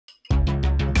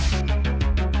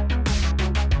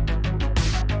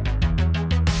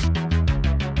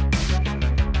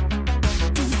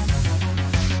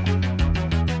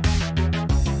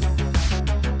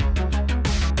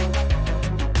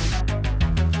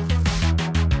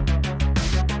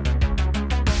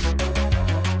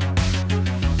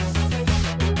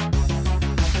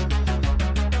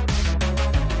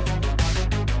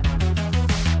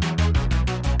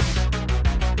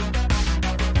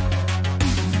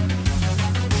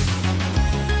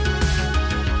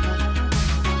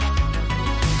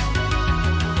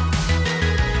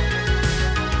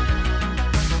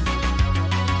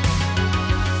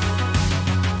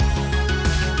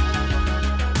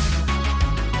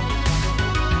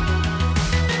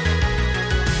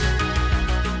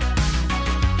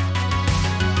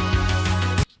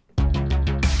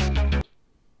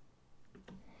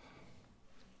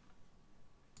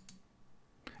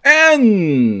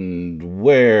And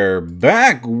we're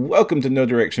back. Welcome to No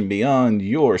Direction Beyond,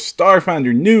 your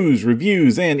Starfinder news,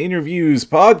 reviews, and interviews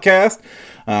podcast.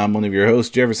 I'm one of your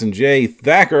hosts, Jefferson J.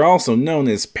 Thacker, also known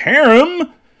as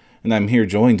Param, and I'm here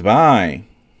joined by...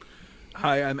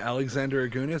 Hi, I'm Alexander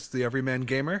Agunis, the Everyman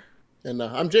Gamer. And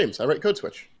I'm James. I write Code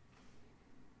Switch.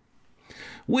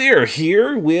 We're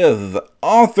here with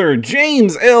author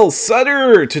James L.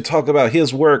 Sutter to talk about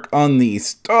his work on the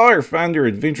Starfinder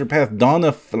Adventure Path Dawn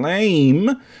of Flame.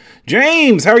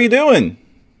 James, how are you doing?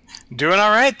 Doing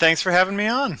all right. Thanks for having me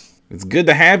on. It's good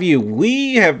to have you.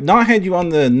 We have not had you on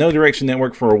the No Direction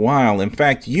Network for a while. In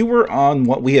fact, you were on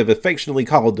what we have affectionately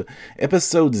called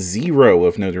Episode 0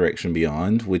 of No Direction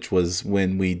Beyond, which was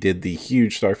when we did the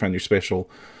huge Starfinder special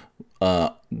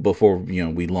before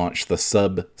we launched the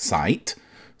sub-site.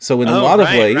 So in a lot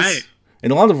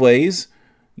of ways,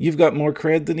 you've got more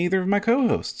cred than either of my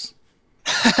co-hosts.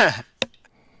 Well,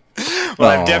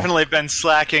 I've definitely been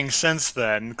slacking since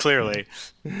then, clearly.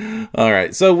 All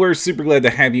right, so we're super glad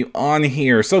to have you on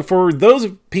here. So for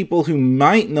those people who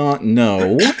might not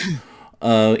know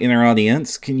in our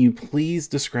audience, can you please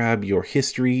describe your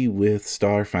history with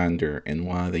Starfinder and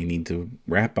why they need to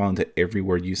rap onto every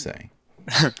word you say?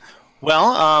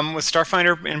 Well, with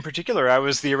Starfinder in particular, I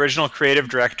was the original creative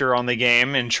director on the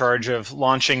game in charge of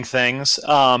launching things.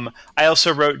 I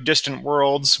also wrote Distant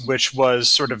Worlds, which was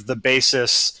sort of the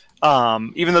basis,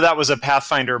 even though that was a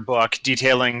Pathfinder book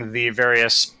detailing the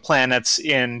various planets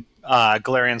in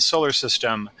Galarian's solar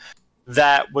system.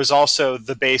 That was also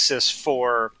the basis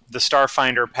for the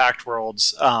Starfinder Pact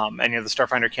Worlds and the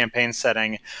Starfinder campaign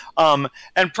setting,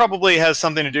 and probably has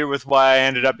something to do with why I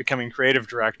ended up becoming creative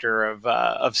director of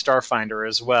Starfinder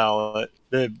as well.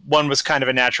 The one was kind of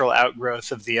a natural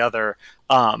outgrowth of the other.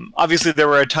 Obviously, there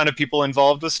were a ton of people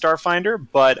involved with Starfinder,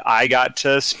 but I got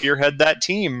to spearhead that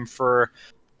team for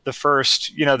the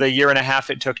first, the year and a half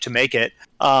it took to make it,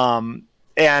 and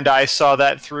I saw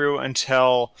that through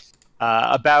until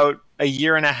about a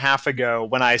year and a half ago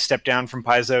when I stepped down from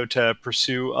Paizo to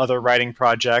pursue other writing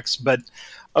projects. But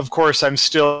of course, I'm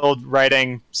still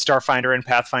writing Starfinder and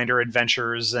Pathfinder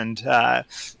adventures and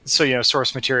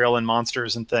source material and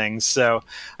monsters and things. So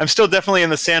I'm still definitely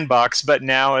in the sandbox, but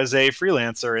now as a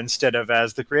freelancer instead of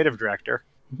as the creative director.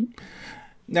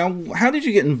 Now, how did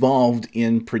you get involved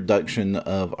in production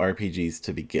of RPGs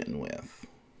to begin with?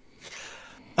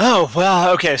 Oh,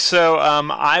 well, okay, so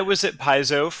I was at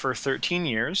Paizo for 13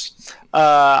 years.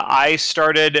 I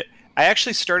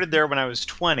actually started there when I was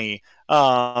 20.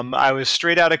 I was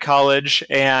straight out of college,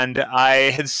 and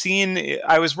I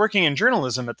was working in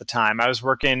journalism at the time. I was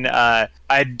working,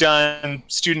 I'd done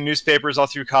student newspapers all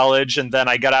through college, and then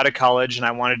I got out of college, and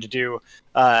I wanted to do,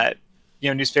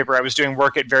 newspaper. I was doing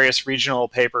work at various regional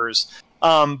papers.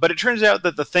 But it turns out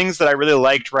that the things that I really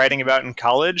liked writing about in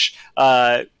college,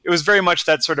 it was very much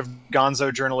that sort of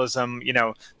gonzo journalism,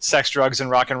 sex, drugs, and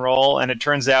rock and roll. And it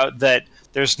turns out that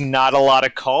there's not a lot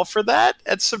of call for that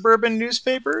at suburban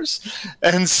newspapers.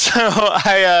 And so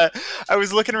I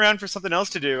was looking around for something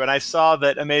else to do, and I saw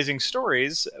that Amazing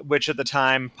Stories, which at the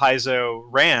time Paizo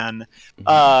ran,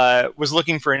 was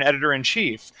looking for an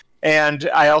editor-in-chief. And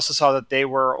I also saw that they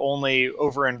were only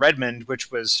over in Redmond,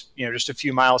 which was, just a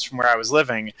few miles from where I was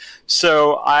living.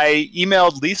 So I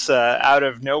emailed Lisa out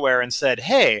of nowhere and said,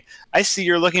 "Hey, I see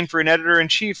you're looking for an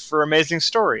editor-in-chief for Amazing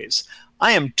Stories.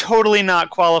 I am totally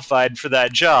not qualified for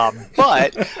that job,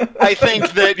 but I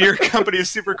think that your company is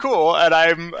super cool, and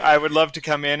I would love to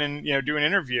come in and do an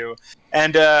interview."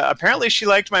 And apparently she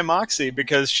liked my moxie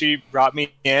because she brought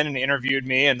me in and interviewed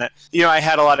me, and I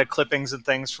had a lot of clippings and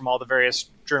things from all the various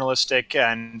journalistic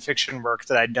and fiction work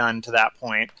that I'd done to that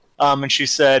point. And she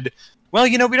said, "Well,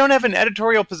 we don't have an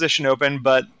editorial position open,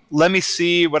 but let me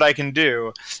see what I can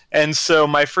do." And so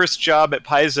my first job at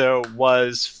Paizo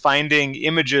was finding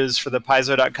images for the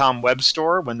Paizo.com web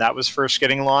store when that was first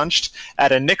getting launched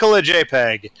at a nickel a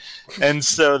JPEG. And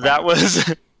so that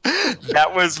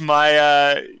was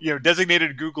my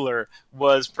designated Googler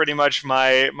was pretty much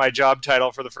my job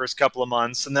title for the first couple of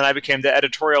months. And then I became the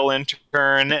editorial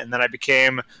intern, and then I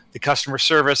became the customer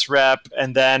service rep,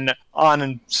 and then on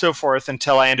and so forth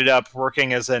until I ended up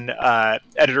working as an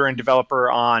editor and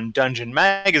developer on Dungeon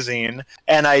Magazine.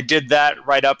 And I did that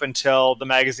right up until the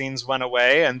magazines went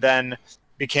away, and then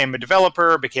became a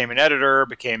developer, became an editor,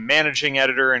 became managing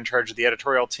editor in charge of the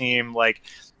editorial team,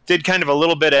 did kind of a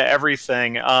little bit of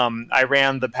everything. I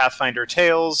ran the Pathfinder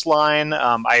Tales line.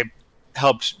 I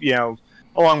helped,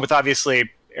 along with obviously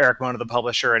Eric Mona, the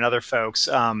publisher, and other folks,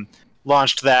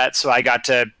 launched that. So I got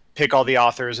to pick all the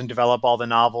authors and develop all the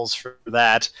novels for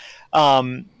that.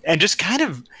 And just kind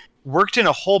of worked in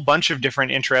a whole bunch of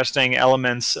different interesting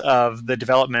elements of the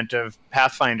development of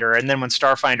Pathfinder. And then when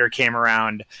Starfinder came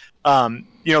around,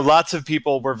 lots of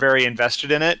people were very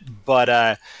invested in it,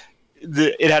 but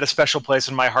it had a special place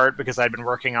in my heart because I'd been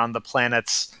working on the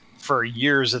planets for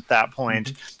years at that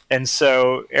point. And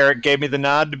so Eric gave me the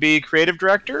nod to be creative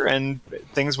director, and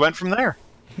things went from there.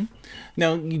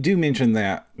 Now, you do mention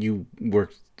that you were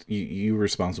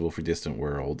responsible for Distant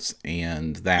Worlds,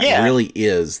 and that really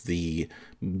is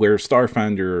where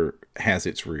Starfinder has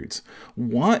its roots.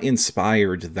 What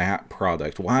inspired that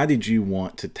product? Why did you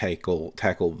want to tackle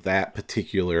that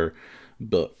particular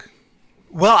book?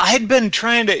 Well, I had been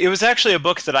trying to... It was actually a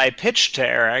book that I pitched to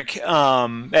Eric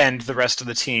and the rest of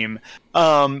the team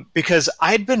because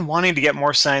I'd been wanting to get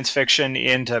more science fiction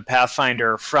into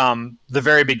Pathfinder from the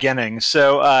very beginning.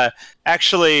 So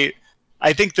actually,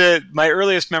 I think that my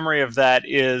earliest memory of that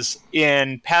is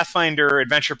in Pathfinder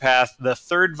Adventure Path, the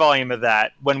third volume of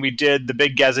that, when we did the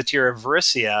big Gazetteer of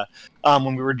Varissia,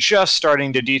 when we were just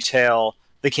starting to detail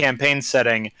the campaign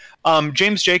setting.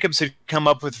 James Jacobs had come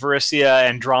up with Varissia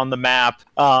and drawn the map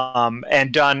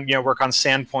and done work on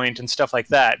Sandpoint and stuff like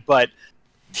that, but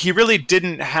he really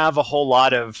didn't have a whole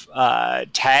lot of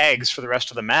tags for the rest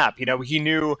of the map. He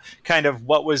knew kind of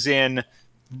what was in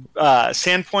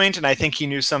Sandpoint, and I think he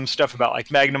knew some stuff about like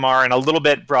Magnamar and a little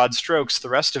bit broad strokes the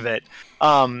rest of it.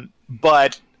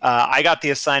 But I got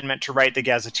the assignment to write the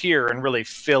Gazetteer and really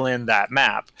fill in that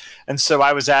map. And so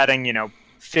I was adding,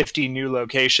 50 new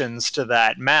locations to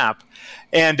that map,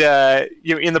 and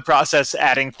in the process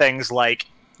adding things like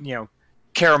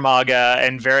Karamaga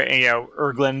and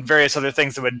Urglin, various other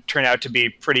things that would turn out to be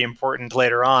pretty important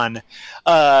later on.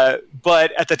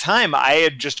 But at the time, I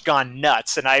had just gone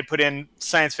nuts, and I put in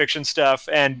science fiction stuff,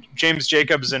 and James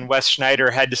Jacobs and Wes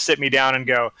Schneider had to sit me down and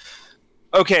go,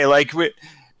 okay,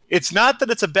 it's not that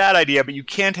it's a bad idea, but you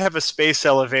can't have a space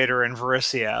elevator in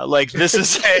Varissia. This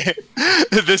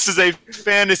is a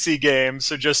fantasy game,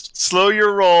 so just slow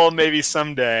your roll, maybe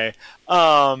someday.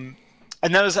 And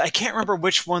that was, I can't remember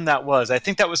which one that was. I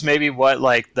think that was maybe what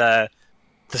the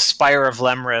Spire of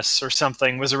Lemris or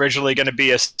something was originally going to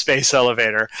be a space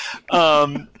elevator.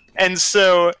 And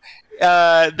so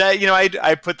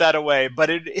I put that away, but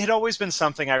it had always been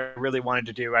something I really wanted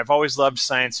to do. I've always loved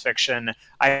science fiction.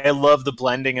 I love the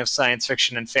blending of science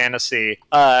fiction and fantasy.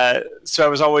 So I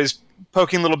was always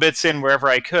poking little bits in wherever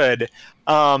I could.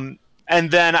 And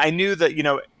then I knew that,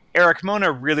 Eric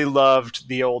Mona really loved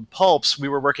the old pulps. We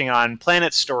were working on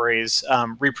Planet Stories,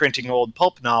 reprinting old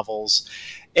pulp novels.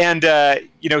 And,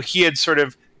 he had sort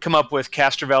of come up with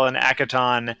Castrovel and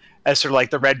Akaton as sort of like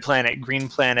the Red Planet, Green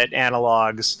Planet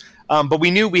analogs. But we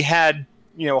knew we had,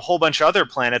 a whole bunch of other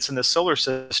planets in the solar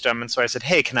system. And so I said,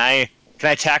 hey, can I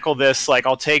tackle this?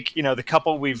 I'll take, the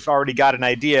couple we've already got an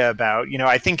idea about.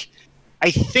 I think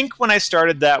when I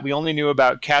started that, we only knew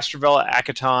about Castrovel,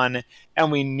 Akaton,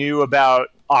 and we knew about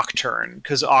Octurne,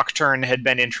 because Octurne had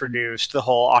been introduced, the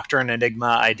whole Octurne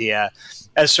Enigma idea,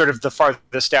 as sort of the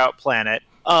farthest out planet.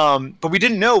 But we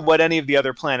didn't know what any of the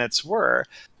other planets were.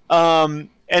 And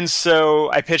so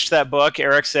I pitched that book.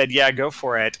 Eric said, yeah, go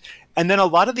for it. And then a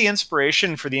lot of the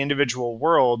inspiration for the individual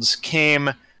worlds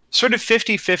came sort of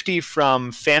 50-50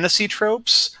 from fantasy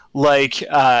tropes.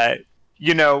 Triaxis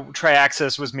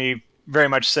was me very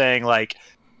much saying,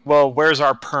 well, where's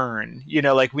our Pern?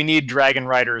 We need dragon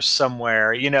riders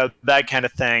somewhere, that kind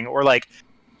of thing. Or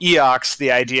Eox,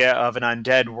 the idea of an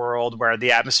undead world where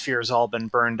the atmosphere has all been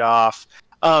burned off.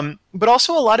 But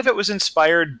also a lot of it was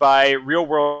inspired by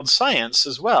real-world science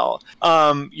as well.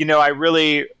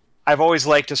 I've always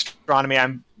liked astronomy.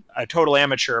 I'm a total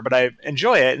amateur, but I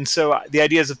enjoy it. And so the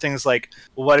ideas of things like,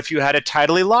 well, what if you had a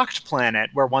tidally locked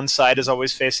planet where one side is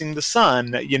always facing the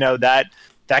sun?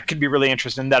 That could be really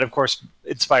interesting. That, of course,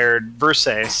 inspired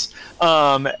Versace.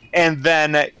 And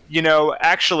then,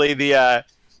 actually a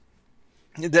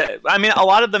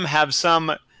lot of them have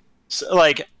some,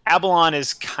 Abalon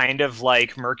is kind of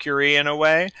like Mercury in a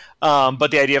way,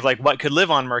 but the idea of what could live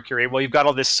on Mercury, well, you've got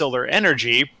all this solar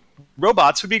energy.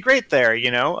 Robots would be great there,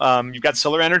 you've got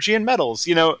solar energy and metals,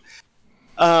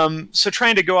 so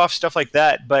trying to go off stuff like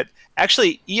that. But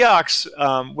actually,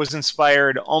 Eox was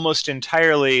inspired almost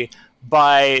entirely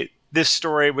by this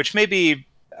story, which maybe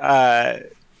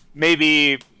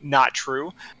not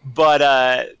true, but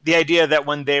the idea that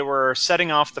when they were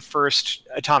setting off the first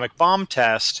atomic bomb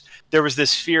test, there was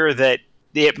this fear that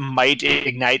it might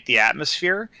ignite the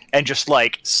atmosphere and just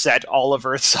set all of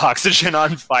Earth's oxygen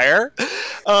on fire,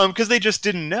 because they just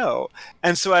didn't know.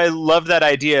 And so I love that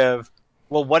idea of,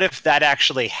 well, what if that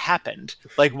actually happened?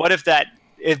 What if that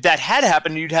had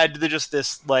happened, you'd had just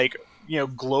this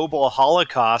global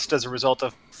holocaust as a result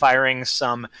of firing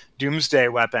some doomsday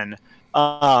weapon,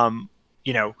 who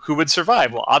would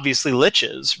survive? Well, obviously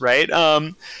liches, right?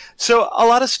 So a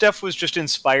lot of stuff was just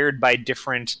inspired by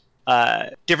different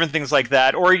things like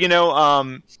that. Or,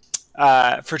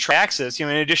 for Triaxis, in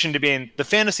addition to being the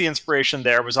fantasy inspiration,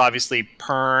 there was obviously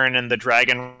Pern and the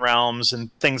Dragon Realms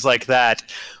and things like that.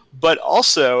 But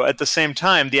also, at the same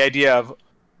time, the idea of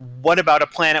what about a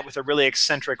planet with a really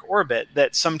eccentric orbit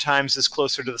that sometimes is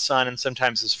closer to the sun and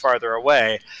sometimes is farther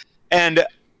away? And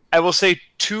I will say,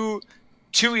 to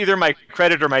either my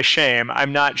credit or my shame,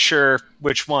 I'm not sure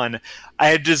which one, I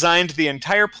had designed the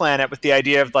entire planet with the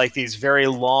idea of like these very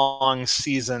long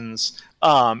seasons,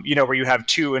 where you have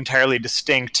two entirely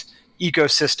distinct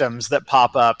ecosystems that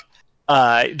pop up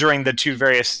during the two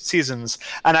various seasons.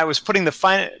 And I was putting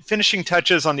the finishing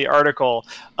touches on the article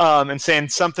and saying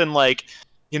something like,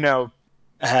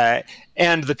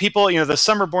 and the people, the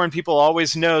summer-born people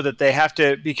always know that they have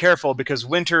to be careful because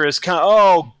winter is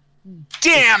oh,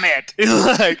 damn it!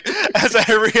 Like, as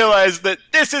I realized that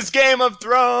this is Game of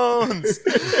Thrones.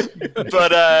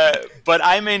 But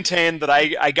I maintain that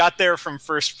I got there from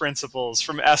first principles,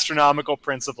 from astronomical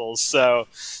principles. So,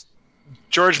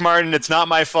 George Martin, it's not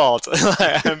my fault.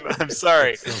 I'm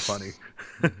sorry. So funny.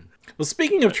 Well,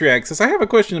 speaking of Triaxis, I have a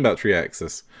question about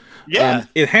Triaxis. Yeah,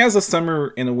 it has a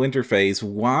summer and a winter phase.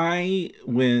 Why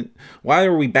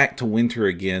are we back to winter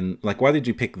again? Like, why did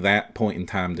you pick that point in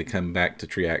time to come back to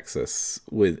Triaxis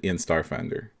in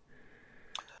Starfinder?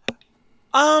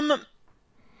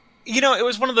 It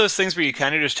was one of those things where you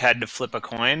kind of just had to flip a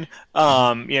coin.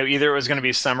 Either it was going to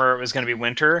be summer or it was going to be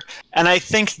winter. And I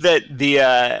think that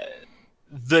the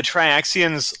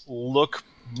Triaxians look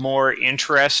more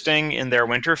interesting in their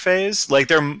winter phase. Like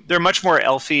they're much more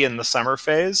elfy in the summer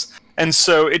phase, and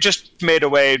so it just made a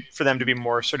way for them to be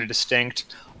more sort of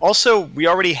distinct. Also, we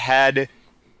already had,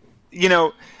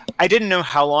 I didn't know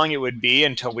how long it would be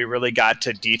until we really got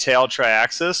to detail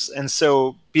Triaxis, and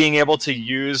so being able to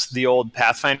use the old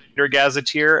Pathfinder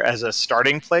Gazetteer as a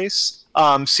starting place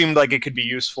seemed like it could be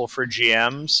useful for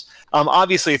GMs.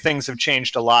 Obviously, things have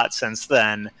changed a lot since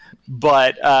then,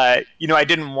 but I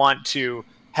didn't want to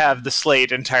have the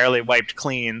slate entirely wiped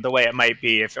clean the way it might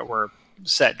be if it were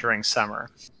set during summer.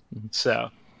 So,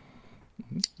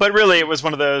 but really it was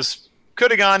one of those,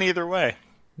 could have gone either way.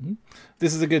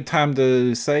 This is a good time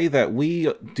to say that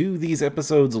we do these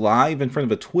episodes live in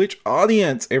front of a Twitch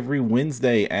audience every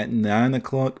Wednesday at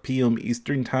 9:00 p.m.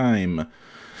 Eastern Time.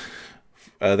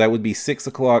 That would be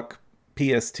 6:00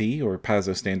 PST, or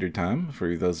Paizo Standard Time,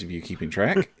 for those of you keeping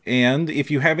track. And if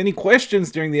you have any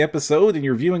questions during the episode and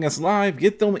you're viewing us live,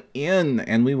 get them in,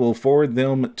 and we will forward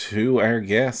them to our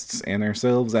guests and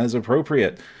ourselves as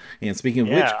appropriate. And speaking of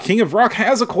which, King of Rock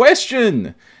has a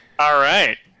question! All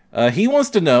right. He wants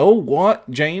to know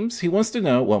James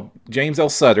L.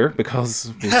 Sutter,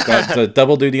 because he's got the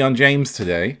double duty on James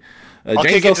today. I'll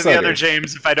kick it to the other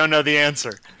James if I don't know the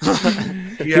answer.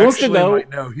 He wants to know.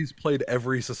 Might know. He's played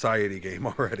every society game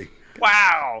already.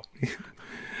 Wow.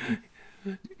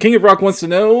 King of Rock wants to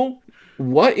know,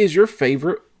 what is your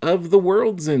favorite of the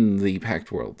worlds in the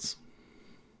Pact Worlds?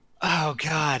 Oh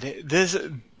God,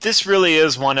 this really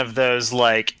is one of those,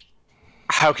 like,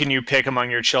 how can you pick among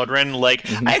your children? Like,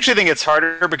 I actually think it's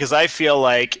harder because I feel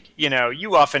like,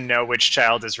 you often know which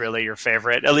child is really your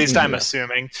favorite. At least I'm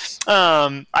assuming.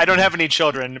 I don't have any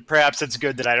children. Perhaps it's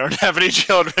good that I don't have any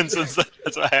children, since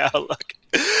that's my outlook.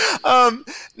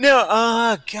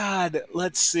 God,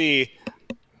 let's see.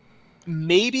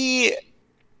 Maybe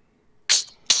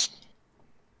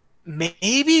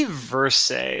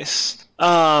Versace.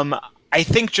 I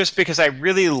think just because I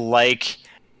really like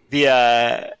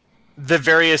the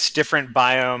various different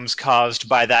biomes caused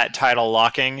by that tidal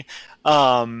locking.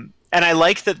 And I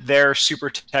like that they're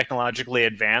super technologically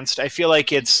advanced. I feel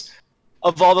like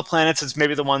of all the planets, it's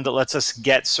maybe the one that lets us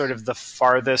get sort of the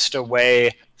farthest away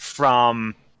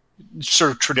from sort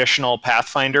of traditional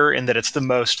Pathfinder, in that it's the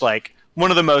most, like,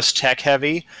 one of the most tech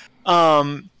heavy.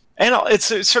 And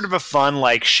it's sort of a fun,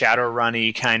 like,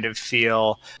 Shadowrun-y kind of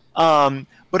feel.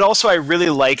 But also I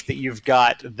really like that you've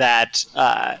got that...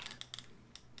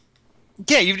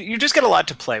 you just got a lot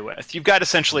to play with. You've got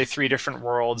essentially 3 different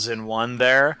worlds in one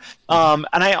there. And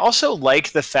I also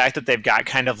like the fact that they've got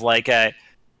kind of like a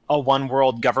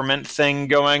one-world government thing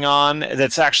going on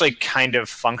that's actually kind of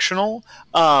functional.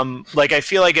 Like, I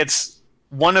feel like it's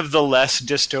one of the less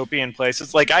dystopian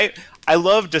places. Like, I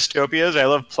love dystopias. I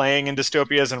love playing in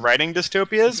dystopias and writing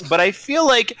dystopias. But I feel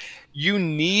like you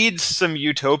need some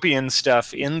utopian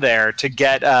stuff in there to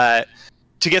get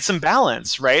some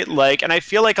balance, right? Like, and I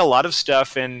feel like a lot of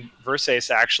stuff in Versace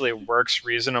actually works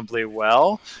reasonably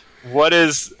well. What?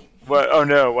 Oh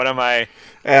no! What am I?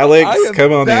 Alex,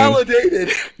 come on validated.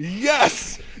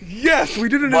 Yes. Yes, we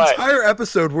did an What? entire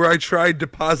episode where I tried to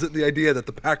posit the idea that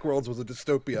the Pact Worlds was a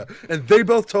dystopia, and they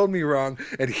both told me wrong.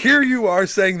 And here you are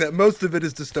saying that most of it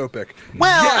is dystopic.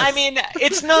 Well, Yes! I mean,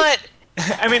 it's not.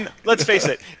 I mean, let's face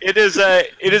it. It is a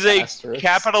Asterisks.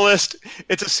 capitalist.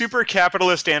 It's a super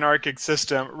capitalist anarchic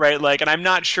system, right? Like, and I'm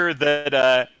not sure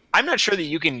that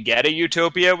you can get a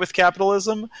utopia with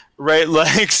capitalism, right?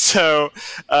 Like, so,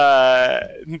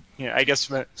 I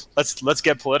guess let's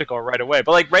get political right away.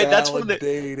 But like, right, that's one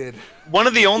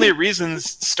of the only reasons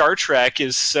Star Trek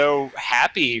is so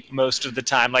happy most of the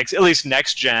time, like at least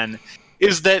next gen,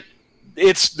 is that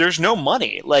there's no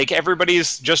money. Like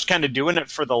everybody's just kind of doing it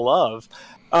for the love.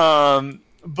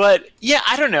 But yeah,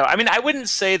 I don't know. I mean, I wouldn't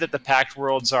say that the Pact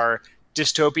Worlds are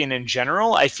dystopian in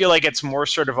general. I feel like it's more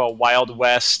sort of a Wild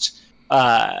West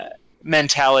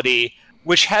mentality,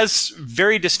 which has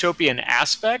very dystopian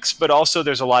aspects, but also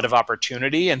there's a lot of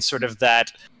opportunity and sort of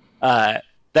that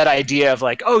idea of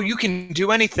like, oh, you can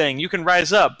do anything, you can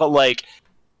rise up, but like,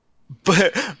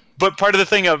 but part of the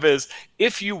thing of is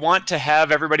if you want to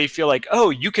have everybody feel like,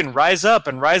 oh, you can rise up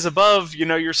and rise above,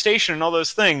 your station and all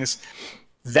those things,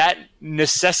 that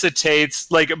necessitates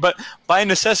but by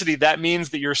necessity that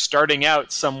means that you're starting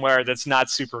out somewhere that's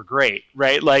not super great,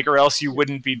 right? Like, or else you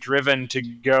wouldn't be driven to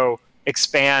go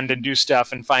expand and do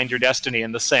stuff and find your destiny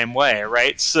in the same way,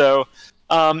 right? So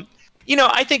I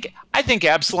think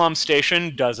Absalom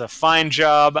Station does a fine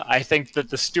job. I think that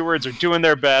the stewards are doing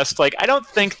their best. Like, I don't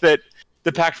think that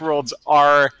the Pact Worlds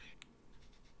are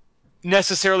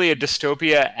necessarily a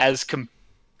dystopia as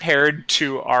compared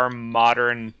to our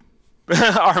modern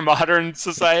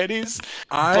societies.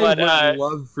 I would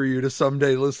love for you to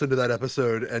someday listen to that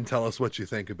episode and tell us what you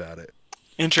think about it.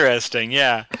 Interesting,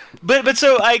 yeah. But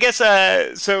so I guess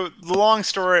so the long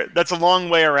story, that's a long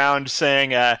way around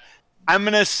saying I'm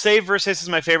gonna say Versace is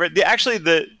my favorite.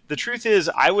 The truth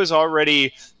is I was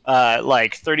already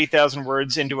like 30,000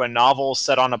 words into a novel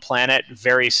set on a planet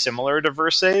very similar to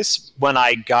Versace when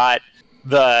I got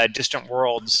the Distant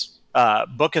Worlds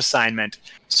book assignment.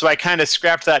 So I kind of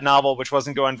scrapped that novel, which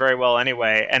wasn't going very well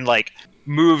anyway, and like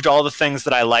moved all the things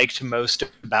that I liked most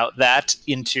about that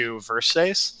into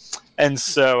Versace. And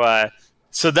so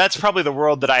that's probably the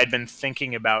world that I had been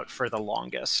thinking about for the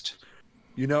longest.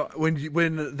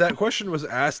 When that question was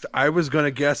asked, I was going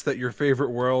to guess that your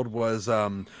favorite world was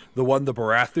the one the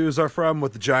Barathus are from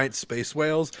with the giant space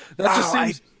whales. That just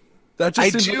seems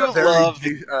like a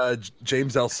very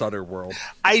James L. Sutter world.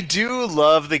 I do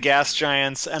love the gas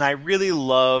giants, and I really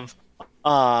love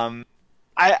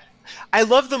I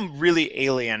love them really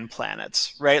alien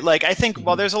planets, right? Like, I think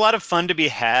while there's a lot of fun to be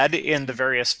had in the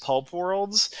various pulp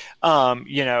worlds,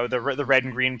 the red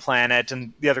and green planet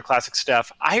and the other classic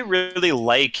stuff, I really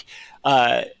like,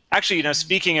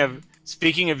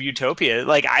 speaking of utopia,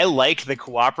 like, I like the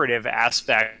cooperative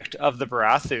aspect of the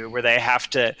Barathu, where they have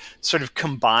to sort of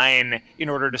combine in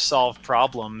order to solve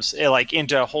problems, like,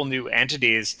 into whole new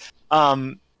entities.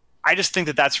 I just think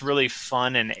that that's really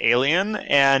fun and alien,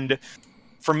 and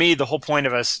for me, the whole point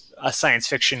of a science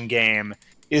fiction game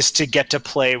is to get to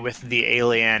play with the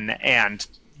alien and,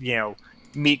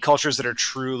 meet cultures that are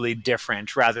truly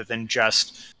different rather than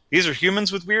just, these are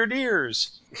humans with weird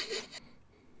ears.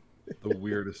 The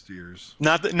weirdest ears.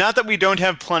 Not that we don't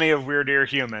have plenty of weird ear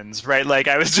humans, right? Like,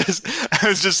 I was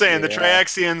just saying, the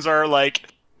Triaxians are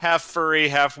like half furry,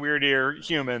 half weird ear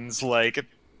humans. Like,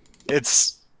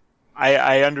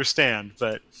 I understand,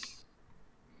 but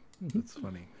that's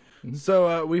funny.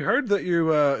 So we heard that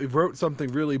you wrote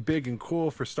something really big and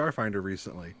cool for Starfinder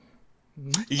recently.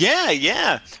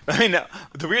 Yeah. I mean,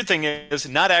 the weird thing is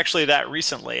not actually that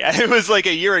recently. It was like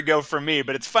a year ago for me,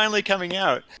 but it's finally coming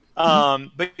out.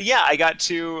 But yeah, I got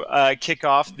to kick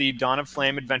off the Dawn of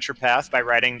Flame adventure path by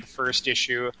writing the first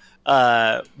issue,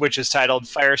 which is titled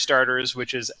Firestarters,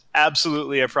 which is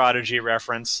absolutely a Prodigy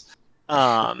reference.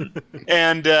 I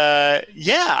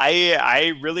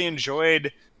really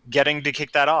enjoyed getting to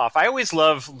kick that off. I always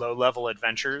love low-level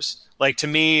adventures. Like, to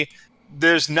me,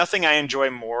 there's nothing I enjoy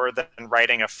more than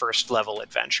writing a first-level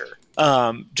adventure.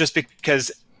 Just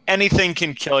because anything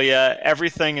can kill you,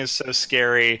 everything is so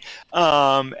scary,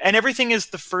 and everything is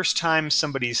the first time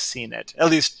somebody's seen it,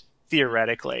 at least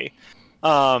theoretically.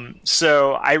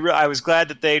 So I was glad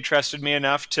that they trusted me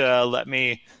enough to let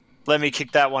me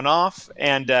kick that one off,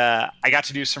 and I got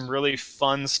to do some really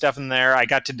fun stuff in there. I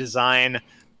got to design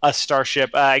a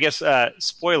starship,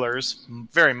 spoilers,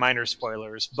 very minor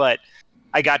spoilers, but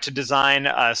I got to design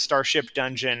a starship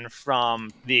dungeon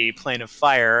from the Plane of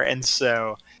Fire, and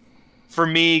so for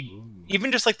me,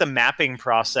 even just like the mapping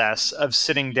process of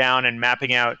sitting down and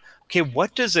mapping out, okay,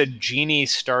 what does a genie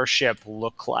starship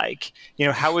look like? You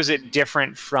know, how is it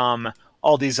different from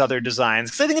all these other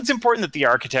designs? Because I think it's important that the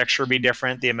architecture be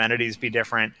different, the amenities be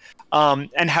different.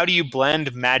 And how do you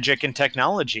blend magic and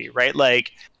technology, right?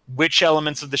 Like, which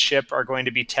elements of the ship are going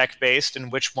to be tech-based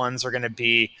and which ones are going to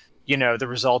be, you know, the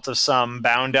result of some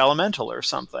bound elemental or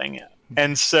something.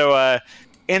 And so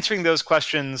answering those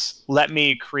questions let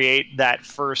me create that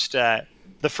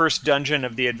the first dungeon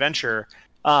of the adventure,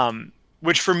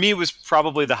 which for me was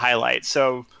probably the highlight.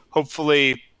 So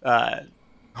hopefully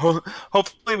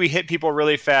hopefully we hit people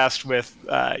really fast with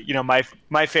you know,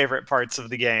 my favorite parts of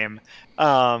the game,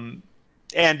 and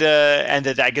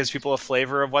that gives people a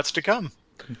flavor of what's to come.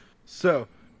 So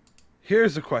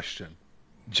here's a question.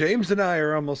 James and I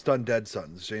are almost done Dead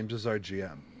Sons. James is our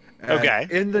GM. And Okay.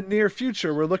 in the near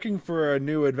future, we're looking for a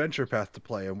new adventure path to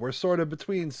play, and we're sort of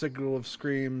between Signal of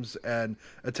Screams and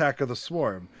Attack of the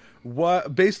Swarm.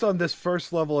 What, based on this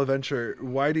first level adventure,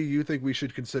 why do you think we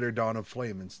should consider Dawn of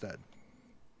Flame instead?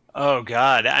 Oh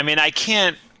God. I mean, I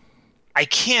can't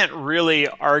really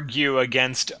argue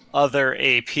against other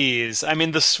APs. I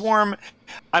mean, the Swarm,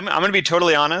 I'm going to be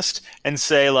totally honest and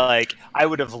say, like, I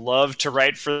would have loved to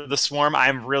write for the Swarm.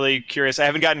 I'm really curious. I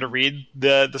haven't gotten to read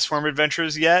the Swarm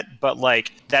Adventures yet, but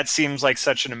like, that seems like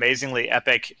such an amazingly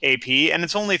epic AP, and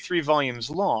it's only 3 volumes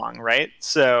long, right?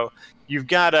 So you've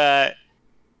got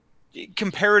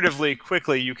comparatively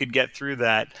quickly you could get through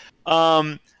that.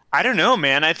 I don't know,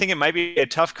 man. I think it might be a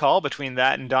tough call between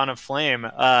that and Dawn of Flame.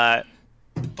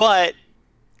 But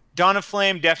Dawn of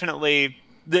Flame definitely...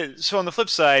 So on the flip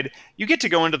side, you get to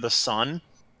go into the sun.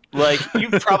 Like,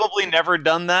 you've probably never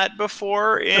done that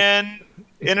before in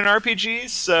an RPG,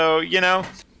 so, you know,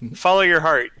 follow your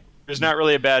heart. There's not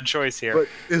really a bad choice here. But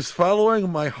is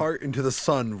following my heart into the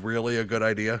sun really a good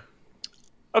idea?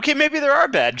 Okay, maybe there are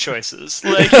bad choices.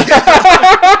 Like...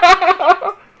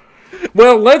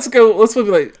 Well, let's go. Let's look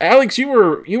at Alex. You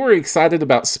were excited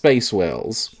about Space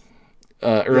Wells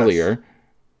earlier. Yes.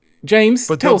 James,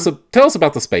 tell us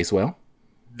about the Space Well.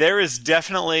 There is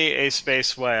definitely a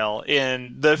space whale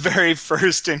in the very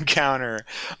first encounter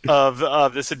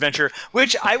of this adventure,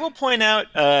 which I will point out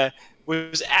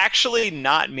was actually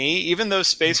not me, even though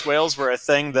space whales were a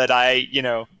thing that I, you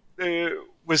know,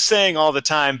 was saying all the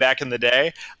time back in the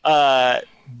day.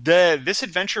 This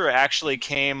adventure actually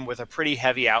came with a pretty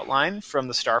heavy outline from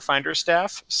the Starfinder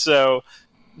staff. So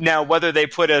now whether they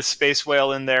put a space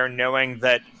whale in there knowing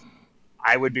that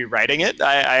I would be writing it,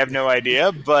 I have no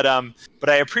idea, but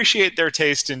I appreciate their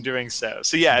taste in doing so.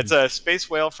 So yeah, it's a space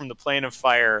whale from the plane of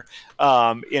fire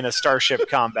in a starship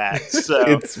combat.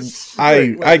 So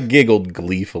I giggled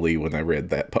gleefully when I read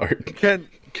that part.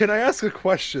 Can I ask a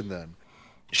question then?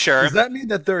 Sure. Does that mean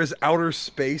that there is outer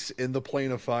space in the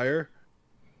plane of fire?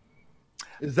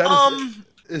 Is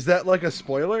that like a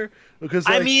spoiler? Because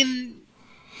like, I mean,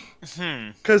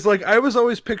 because like I was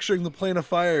always picturing the plane of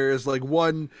fire as like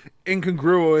one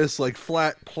incongruous like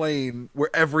flat plane where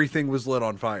everything was lit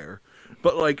on fire.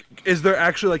 But like, is there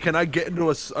actually like, can I get into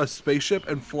a spaceship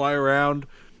and fly around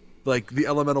like the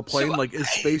elemental plane? So, like, is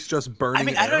space just burning? I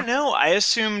mean, air? I don't know.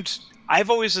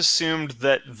 I've always assumed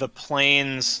that the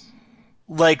planes,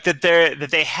 like that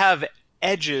they have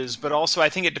edges, but also I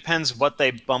think it depends what they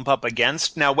bump up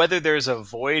against. Now, whether there's a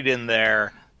void in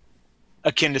there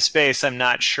akin to space, I'm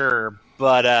not sure,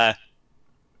 but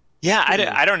yeah,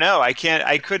 I don't know. I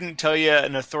couldn't tell you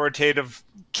an authoritative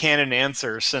canon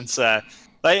answer since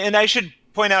and I should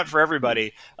point out for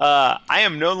everybody, I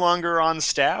am no longer on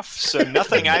staff, so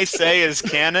nothing I say is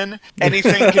canon.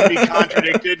 Anything can be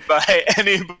contradicted by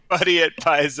anybody at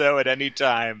Paizo at any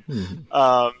time.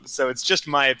 So it's just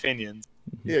my opinion.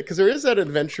 Yeah, because there is that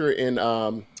adventure in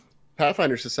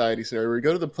Pathfinder Society scenario where you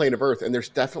go to the plane of Earth and there's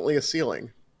definitely a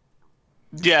ceiling.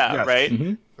 Yeah, yes. Right?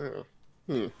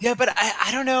 Mm-hmm. Yeah, but I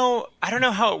don't know. I don't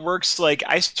know how it works. Like,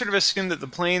 I sort of assume that the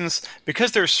planes,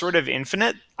 because they're sort of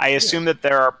infinite, I assume that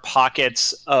there are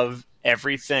pockets of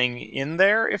everything in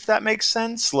there, if that makes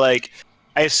sense. Like,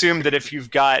 I assume that if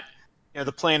you've got, you know,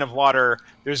 the plane of water,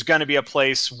 there's going to be a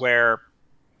place where,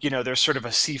 you know, there's sort of a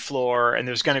seafloor, and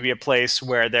there's going to be a place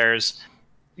where there's,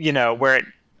 you know,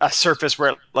 a surface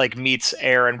where it like meets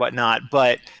air and whatnot,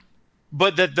 but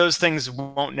that those things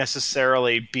won't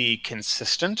necessarily be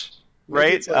consistent.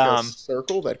 Right, it's like a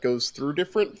circle that goes through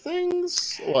different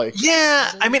things. Like,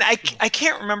 yeah, I mean, I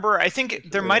can't remember. I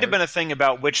think there might have been a thing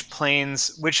about which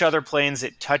other planes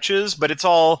it touches, but it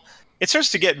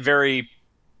starts to get very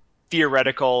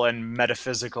theoretical and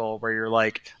metaphysical, where you're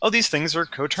like, oh, these things are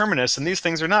coterminous, and these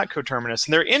things are not coterminous,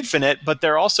 and they're infinite, but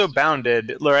they're also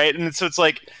bounded, right? And so it's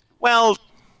like, well,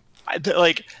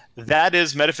 like that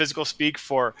is metaphysical speak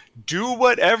for do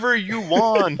whatever you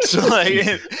want,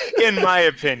 like, in my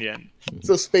opinion.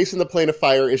 So space in the plane of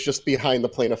fire is just behind the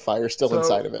plane of fire, still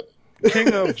inside of it.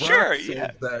 King of Sure, Rock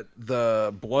said that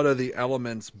the Blood of the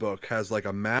Elements book has like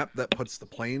a map that puts the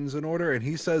planes in order, and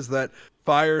he says that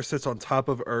fire sits on top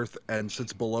of Earth and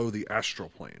sits below the astral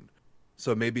plane.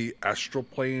 So maybe astral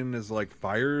plane is like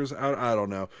fires out. I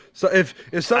don't know. So if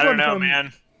someone I don't know,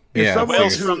 man. Yeah,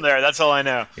 Whale's from there. That's all I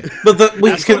know. Yeah. But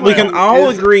we can all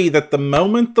agree that the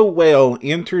moment the whale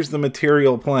enters the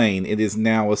material plane, it is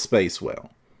now a space whale.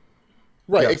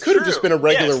 Right. Yes. It could have just been a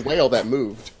regular Yes. whale that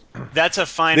moved. That's a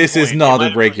fine This point. is not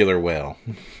a regular whale.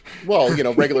 Well,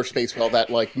 regular space whale that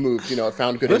like moved. It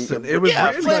found good. Listen, it was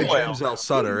written by flame whale. James L.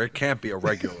 Sutter. It can't be a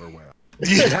regular whale.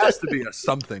 It has to be a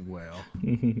something whale.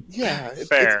 Yeah,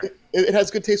 Fair. It has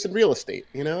good taste in real estate.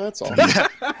 That's all.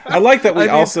 I like that we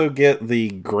also get the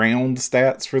ground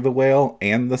stats for the whale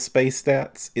and the space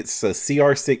stats. It's a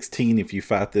CR-16 if you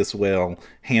fight this whale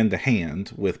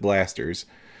hand-to-hand with blasters.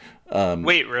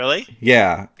 Wait, really?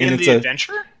 Yeah. And In it's the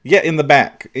adventure? Yeah, in the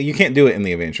back. You can't do it in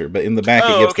the adventure, but in the back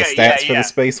it gives the stats for the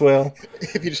space whale.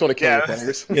 If you just want to kill the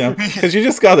players. Because you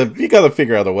just gotta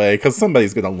figure out a way, because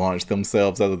somebody's gonna launch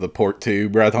themselves out of the port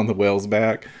tube right on the whale's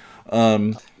back.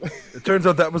 It turns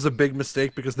out that was a big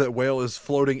mistake because that whale is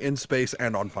floating in space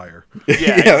and on fire.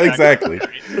 Yeah, exactly.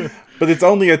 But it's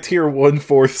only a tier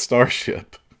 1/4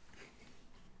 starship.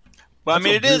 Well, I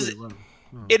mean,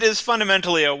 it is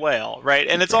fundamentally a whale, right?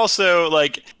 And it's also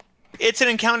like it's an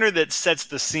encounter that sets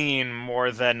the scene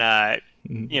more than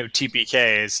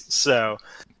TPKs. So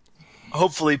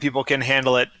hopefully people can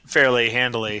handle it fairly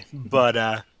handily.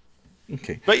 But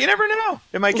but you never know;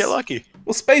 it might get lucky.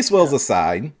 Well, space whales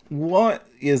aside, what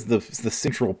is the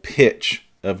central pitch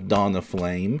of Dawn of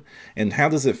Flame, and how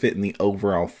does it fit in the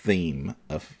overall theme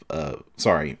of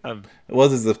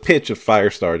what is the pitch of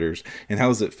Firestarters, and how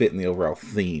does it fit in the overall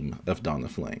theme of Dawn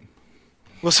of Flame?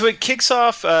 Well, so it kicks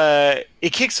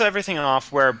everything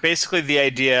off where basically the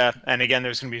idea, and again,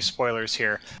 there's going to be spoilers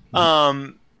here.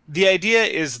 The idea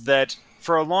is that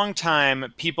for a long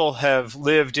time, people have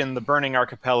lived in the Burning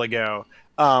Archipelago,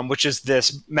 which is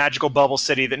this magical bubble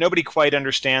city that nobody quite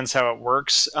understands how it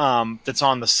works, that's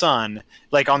on the sun,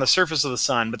 like on the surface of the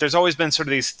sun. But there's always been sort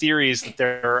of these theories that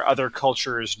there are other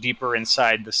cultures deeper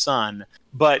inside the sun,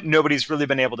 but nobody's really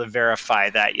been able to verify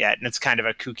that yet. And it's kind of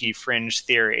a kooky fringe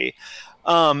theory.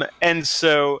 And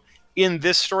so in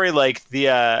this story, like the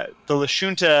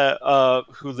Lashunta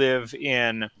who live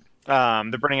in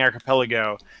the Burning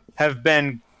Archipelago have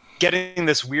been getting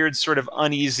this weird sort of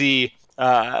uneasy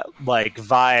like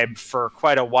vibe for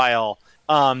quite a while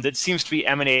that seems to be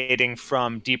emanating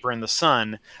from deeper in the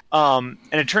sun. And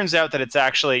it turns out that it's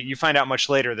actually, you find out much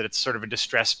later that it's sort of a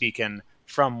distress beacon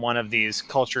from one of these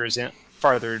cultures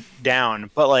farther down.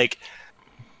 But like,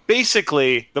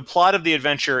 basically, the plot of the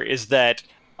adventure is that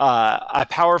a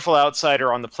powerful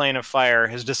outsider on the plane of fire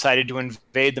has decided to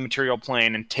invade the material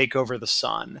plane and take over the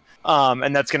sun.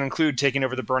 And that's going to include taking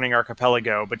over the Burning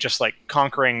Archipelago, but just like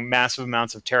conquering massive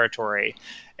amounts of territory.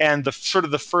 And the sort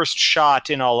of the first shot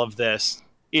in all of this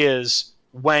is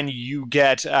when you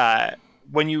get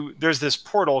there's this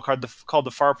portal called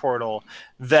the Far Portal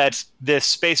that this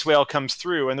space whale comes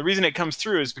through. And the reason it comes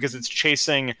through is because it's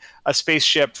chasing a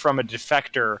spaceship from a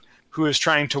defector who is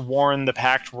trying to warn the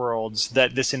Pact Worlds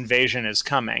that this invasion is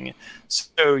coming.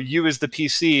 So you as the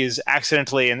PCs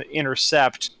accidentally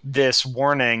intercept this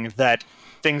warning that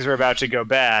things are about to go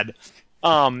bad.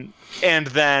 And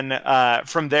then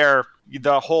from there,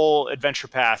 the whole adventure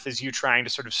path is you trying to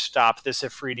sort of stop this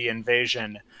Afridi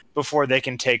invasion before they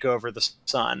can take over the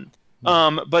sun.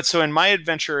 But so in my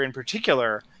adventure in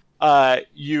particular,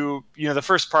 you know the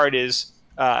first part is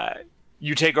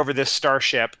you take over this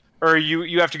starship, or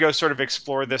you have to go sort of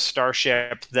explore this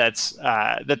starship that's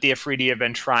that the Afridi have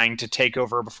been trying to take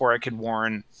over before it could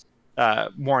warn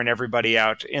everybody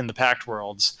out in the Pact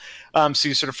Worlds. So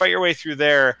you sort of fight your way through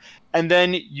there, and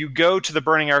then you go to the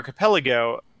Burning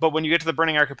Archipelago. But when you get to the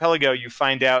Burning Archipelago, you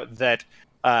find out that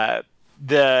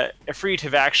the Ifrit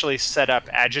have actually set up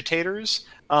agitators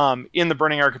in the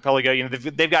Burning Archipelago. You know,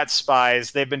 they've got spies.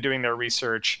 They've been doing their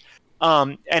research.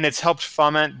 And it's helped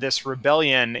foment this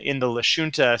rebellion in the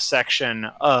Lashunta section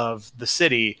of the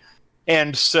city.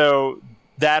 And so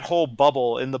that whole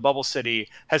bubble in the bubble city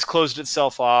has closed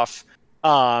itself off,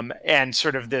 and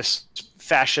sort of this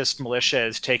fascist militia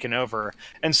is taken over.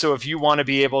 And so if you want to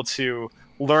be able to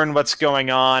learn what's going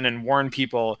on and warn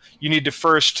people, you need to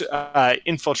first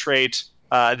infiltrate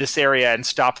this area and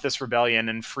stop this rebellion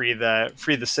and free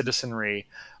the citizenry,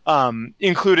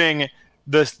 including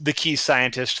the key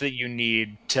scientist that you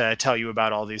need to tell you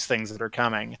about all these things that are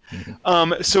coming.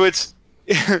 So it's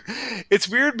it's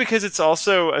weird because it's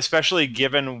also, especially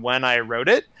given when I wrote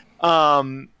it,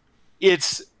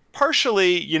 it's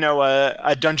partially, you know,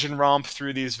 a dungeon romp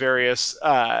through these various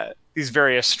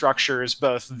structures,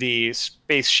 both the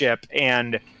spaceship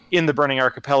and in the Burning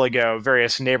Archipelago,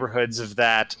 various neighborhoods of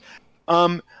that.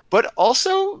 But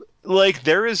also, like,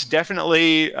 there is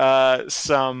definitely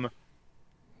some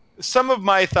of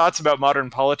my thoughts about modern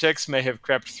politics may have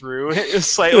crept through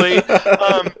slightly,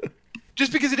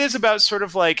 just because it is about sort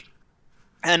of like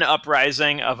an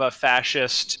uprising of a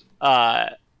fascist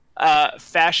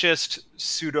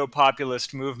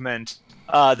pseudo-populist movement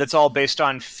that's all based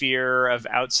on fear of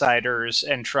outsiders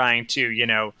and trying to, you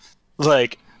know,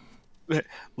 like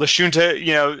Lashunta,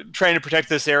 you know, trying to protect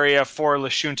this area for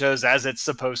Lashuntas as it's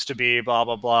supposed to be, blah,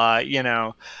 blah, blah, you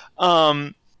know.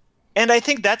 And I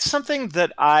think that's something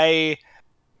that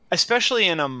especially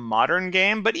in a modern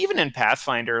game, but even in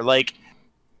Pathfinder, like,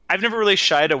 I've never really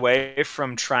shied away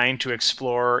from trying to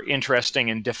explore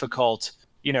interesting and difficult,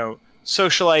 you know,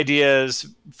 social ideas,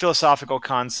 philosophical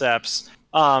concepts.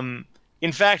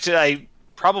 In fact,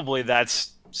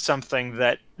 that's something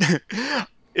that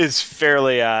is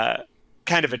fairly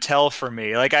kind of a tell for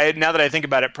me. Like, now that I think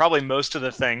about it, probably most of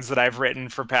the things that I've written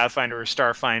for Pathfinder or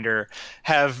Starfinder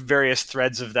have various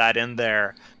threads of that in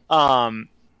there.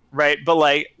 Right? But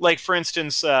like for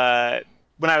instance,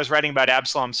 when I was writing about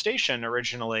Absalom Station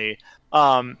originally,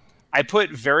 I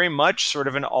put very much sort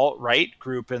of an alt-right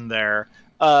group in there.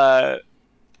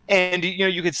 And, you know,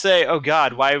 you could say, oh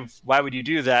God, why would you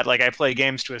do that? Like, I play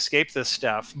games to escape this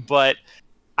stuff. But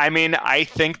I mean, I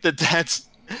think that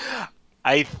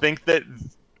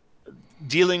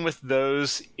dealing with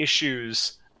those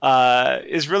issues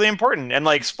is really important. And,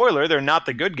 like, spoiler, they're not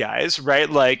the good guys, right?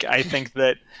 Like, I think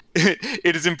that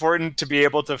it is important to be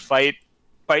able to fight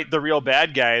the real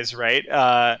bad guys, right?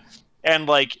 And,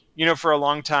 like, you know, for a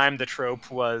long time, the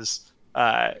trope was,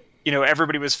 you know,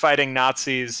 everybody was fighting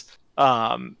Nazis,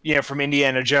 you know, from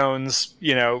Indiana Jones,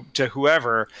 you know, to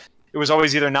whoever. It was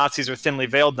always either Nazis or thinly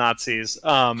veiled Nazis.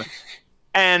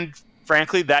 And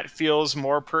frankly, that feels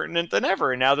more pertinent than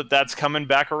ever now that that's coming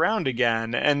back around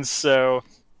again. And so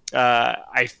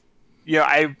I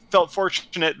felt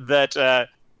fortunate that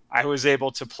I was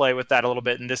able to play with that a little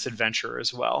bit in this adventure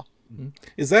as well.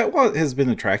 Is that what has been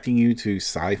attracting you to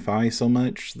sci-fi so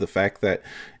much? The fact that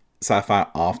sci-fi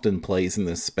often plays in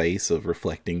this space of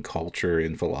reflecting culture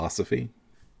and philosophy?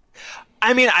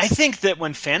 I mean, I think that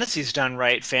when fantasy's done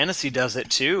right, fantasy does it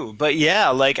too. But yeah,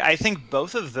 like, I think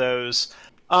both of those,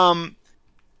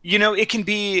 you know, it can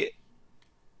be...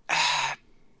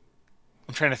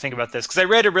 I'm trying to think about this, because I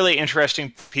read a really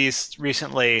interesting piece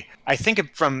recently, I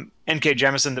think from N.K.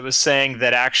 Jemisin, that was saying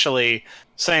that actually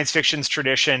science fiction's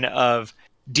tradition of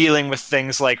dealing with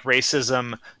things like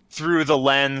racism through the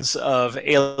lens of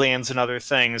aliens and other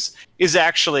things is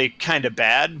actually kind of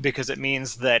bad, because it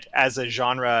means that as a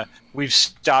genre, we've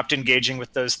stopped engaging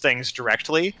with those things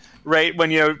directly, right?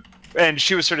 When, you know, and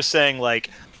she was sort of saying, like,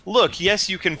 look, yes,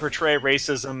 you can portray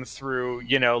racism through,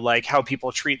 you know, like how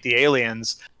people treat the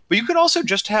aliens, but you could also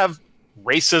just have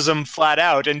racism flat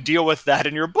out and deal with that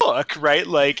in your book, right?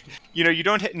 Like, you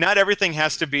know, not everything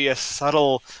has to be a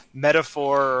subtle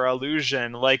metaphor or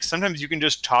allusion. Like, sometimes you can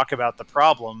just talk about the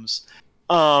problems.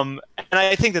 And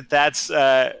I think that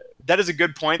is a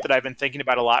good point that I've been thinking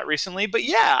about a lot recently. But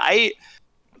yeah,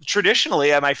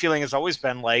 traditionally, my feeling has always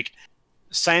been like,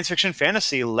 science fiction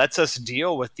fantasy lets us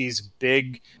deal with these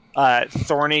big,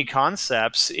 thorny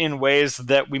concepts in ways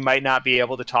that we might not be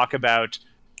able to talk about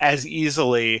as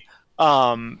easily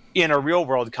in a real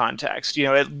world context. You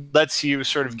know, it lets you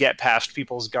sort of get past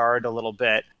people's guard a little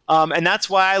bit. And that's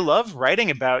why I love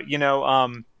writing about, you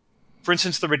know, for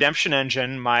instance, the Redemption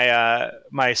Engine,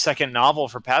 my second novel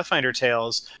for Pathfinder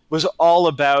Tales, was all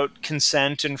about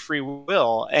consent and free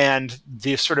will and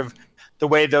the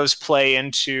way those play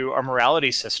into our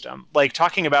morality system. Like,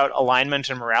 talking about alignment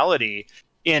and morality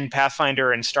in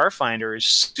Pathfinder and Starfinder is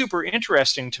super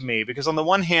interesting to me, because on the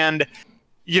one hand,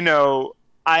 you know,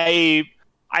 I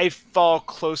fall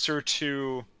closer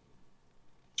to,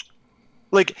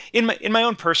 like, in my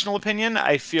own personal opinion,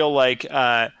 I feel like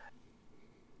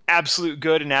absolute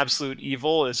good and absolute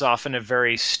evil is often a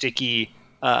very sticky,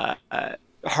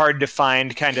 hard to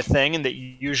find kind of thing, and that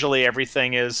usually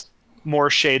everything is more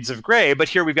shades of gray. But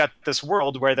here we've got this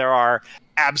world where there are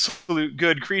absolute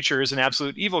good creatures and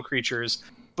absolute evil creatures,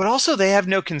 but also they have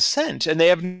no consent and they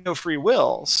have no free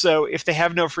will. So if they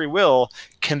have no free will,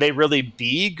 can they really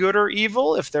be good or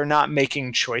evil if they're not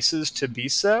making choices to be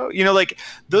so? You know, like,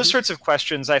 those sorts of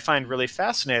questions I find really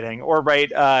fascinating. Or,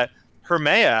 right,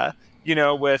 Hermea,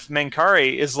 with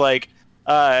Mankari is like,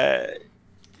 that's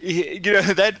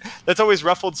always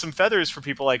ruffled some feathers for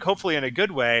people, like hopefully in a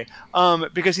good way,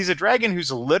 because he's a dragon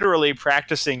who's literally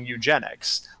practicing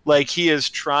eugenics. Like he is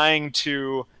trying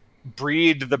to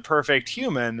breed the perfect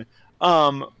human,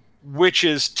 which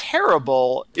is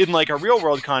terrible in like a real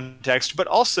world context, but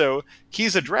also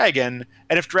he's a dragon,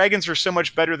 and if dragons are so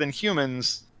much better than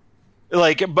humans,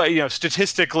 but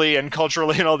statistically and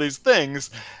culturally and all these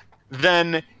things,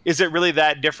 then is it really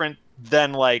that different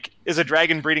than like, is a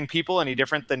dragon breeding people any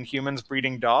different than humans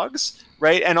breeding dogs,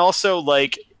 right? And also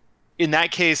like in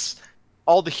that case,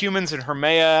 all the humans in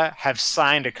Hermea have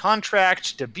signed a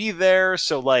contract to be there,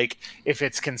 so like if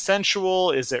it's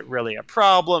consensual, is it really a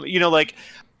problem? Like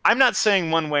I'm not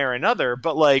saying one way or another,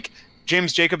 but like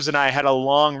James Jacobs and I had a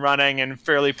long running and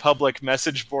fairly public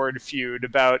message board feud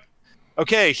about,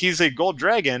 okay, he's a gold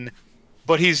dragon,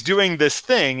 but he's doing this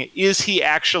thing. Is he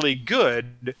actually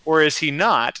good or is he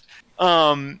not?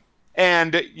 I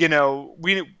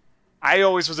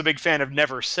always was a big fan of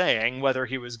never saying whether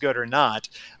he was good or not.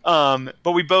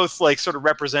 But we both like sort of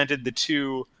represented the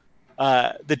two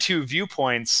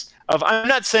viewpoints of, I'm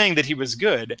not saying that he was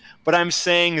good, but I'm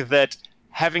saying that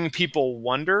having people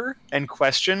wonder and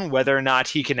question whether or not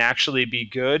he can actually be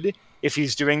good if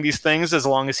he's doing these things, as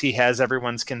long as he has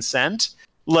everyone's consent,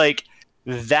 like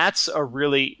that's a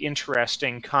really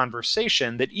interesting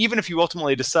conversation that even if you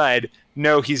ultimately decide,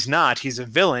 no, he's not, he's a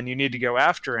villain, you need to go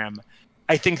after him.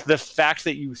 I think the fact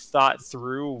that you thought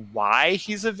through why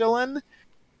he's a villain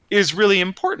is really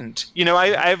important.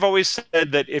 I've always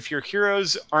said that if your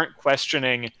heroes aren't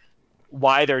questioning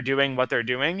why they're doing what they're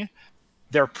doing,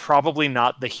 they're probably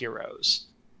not the heroes,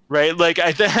 right? Like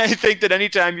I think that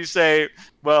anytime you say,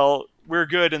 well, we're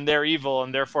good and they're evil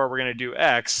and therefore we're going to do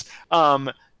X,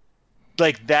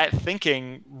 like that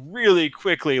thinking really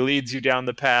quickly leads you down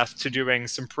the path to doing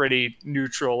some pretty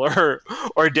neutral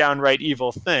or downright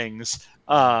evil things,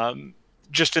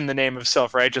 just in the name of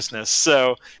self-righteousness.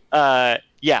 So, I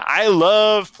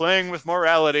love playing with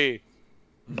morality.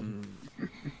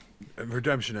 And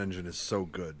Redemption Engine is so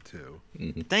good too.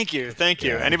 Thank you.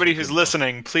 Anybody who's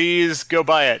listening, please go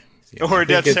buy it. Or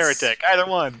Death's Heretic, either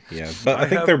one. Yeah, but I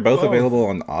think they're both available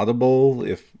on Audible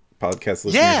if podcast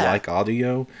listeners like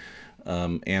audio.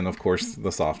 And of course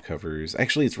the soft covers.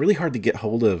 Actually, it's really hard to get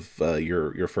hold of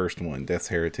your first one, Death's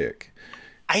Heretic.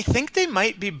 I think they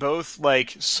might be both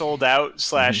like sold out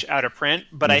 / out of print,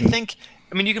 but I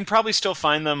mean, you can probably still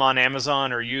find them on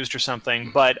Amazon or used or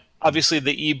something, but obviously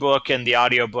the ebook and the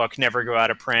audiobook never go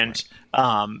out of print.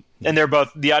 And they're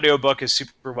both, the audiobook is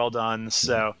super well done.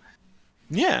 So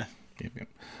yeah.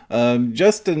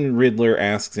 Justin Riddler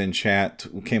asks in chat,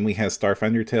 can we have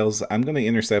Starfinder Tales? I'm going to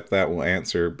intercept that. We'll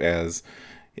answer as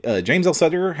James L.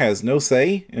 Sutter has no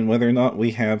say in whether or not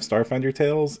we have Starfinder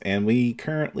Tales, and we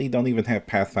currently don't even have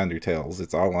Pathfinder Tales.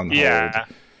 It's all on hold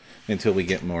until we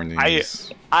get more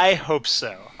news. I hope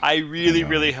so. I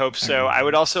really hope so. I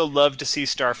would also love to see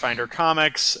Starfinder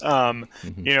comics.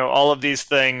 All of these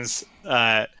things.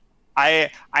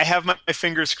 I have my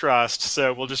fingers crossed,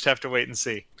 so we'll just have to wait and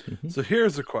see. So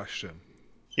here's a question.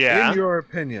 Yeah. In your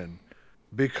opinion,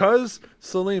 because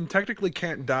Salim technically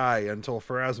can't die until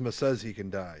Pharasma says he can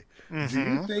die, do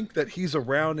you think that he's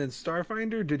around in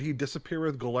Starfinder? Did he disappear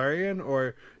with Galarian,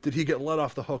 or did he get let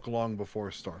off the hook long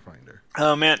before Starfinder?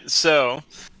 Oh, man. So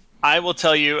I will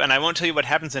tell you, and I won't tell you what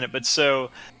happens in it, but so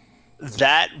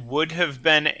that would have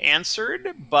been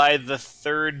answered by the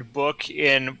third book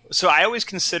in... So I always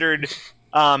considered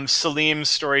Salim's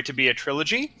story to be a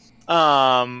trilogy.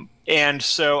 And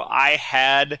so I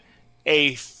had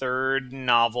a third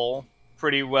novel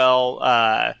pretty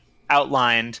well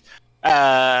outlined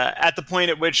at the point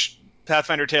at which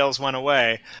Pathfinder Tales went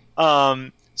away.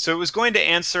 So it was going to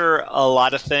answer a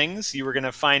lot of things. You were going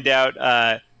to find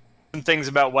out some things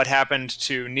about what happened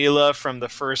to Neela from the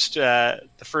first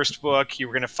book. You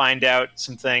were going to find out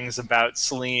some things about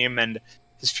Salim and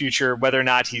his future, whether or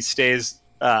not he stays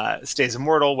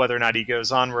immortal, whether or not he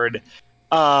goes onward.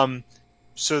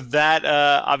 So that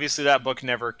obviously that book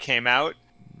never came out.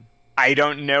 I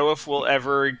don't know if we'll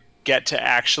ever get to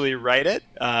actually write it.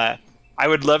 I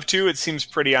would love to. It seems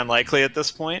pretty unlikely at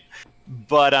this point.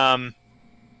 But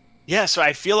so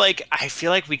I feel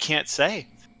like we can't say.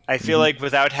 I feel like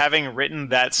without having written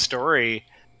that story,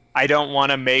 I don't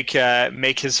want to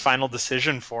make his final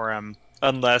decision for him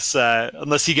unless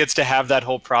he gets to have that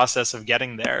whole process of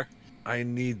getting there. I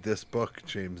need this book,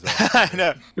 James. I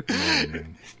know.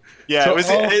 Yeah, so it was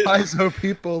all Paizo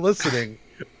people listening.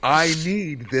 I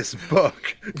need this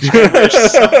book.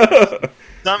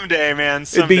 Someday, man.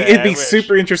 It'd be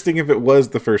super interesting if it was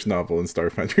the first novel in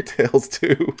Starfinder Tales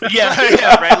too. Yeah,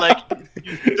 right. Like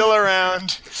you're still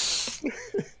around.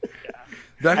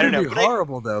 That could be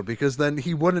horrible though, because then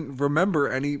he wouldn't remember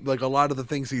a lot of the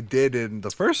things he did in the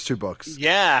first 2 books.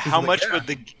 Yeah, how much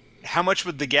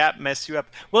would the gap mess you up?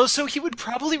 Well, so he would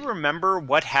probably remember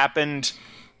what happened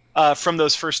from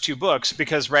those first 2 books,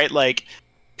 because like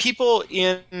people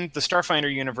in the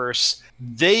Starfinder universe,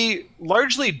 they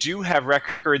largely do have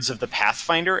records of the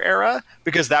Pathfinder era,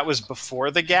 because that was before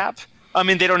the gap. I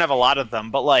mean, they don't have a lot of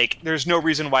them, but like, there's no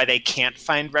reason why they can't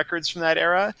find records from that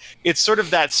era. It's sort of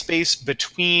that space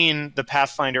between the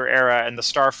Pathfinder era and the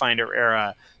Starfinder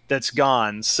era that's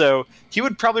gone. So he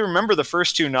would probably remember the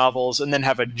first 2 novels and then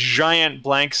have a giant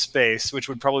blank space, which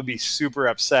would probably be super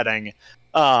upsetting.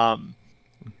 Although,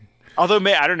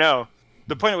 I don't know.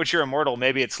 The point at which you're immortal,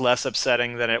 maybe it's less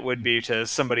upsetting than it would be to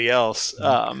somebody else,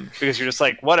 because you're just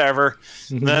like, whatever,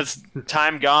 that's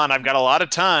time gone. I've got a lot of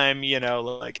time,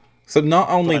 like. So not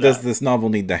only does this novel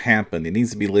need to happen, it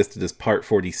needs to be listed as part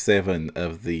 47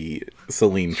 of the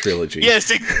Celine trilogy.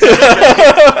 Yes,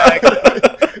 exactly.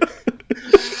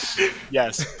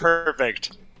 Yes,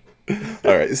 perfect.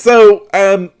 All right, so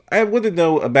I want to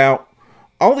know about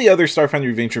all the other Starfinder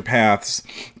adventure paths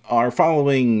are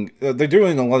following. They're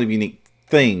doing a lot of unique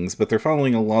things, but they're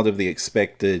following a lot of the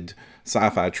expected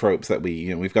sci-fi tropes that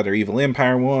we've got our evil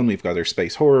empire one, we've got our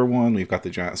space horror one, we've got the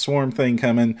giant swarm thing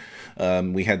coming.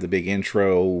 We had the big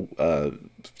intro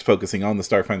focusing on the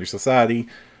Starfinder Society.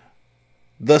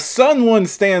 The sun one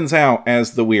stands out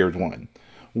as the weird one.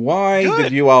 Why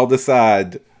did you all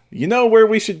decide, where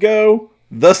we should go?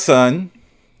 The sun.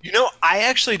 I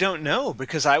actually don't know,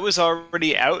 because I was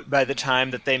already out by the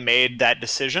time that they made that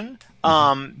decision.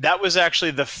 That was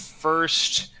actually the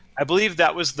first, I believe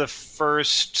that was the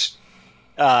first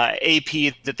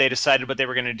AP that they decided what they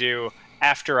were going to do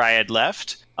after I had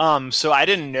left. So I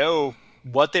didn't know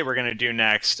what they were going to do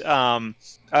next. And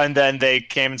then they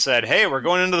came and said, "Hey, we're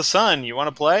going into the sun. You want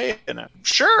to play?" And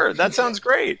sure, that sounds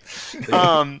great.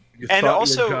 And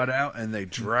also you got out and they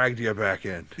dragged you back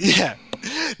in. Yeah.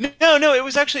 No, it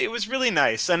was really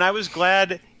nice. And I was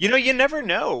glad, you never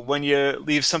know when you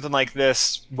leave something like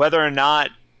this, whether or not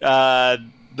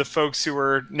the folks who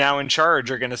are now in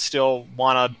charge are going to still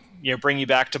want to bring you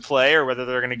back to play, or whether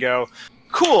they're going to go,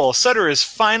 cool, Sutter is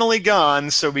finally gone,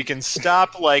 so we can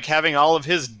stop having all of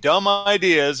his dumb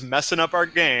ideas messing up our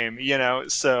game,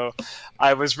 So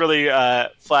I was really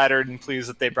flattered and pleased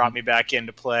that they brought me back in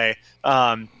to play.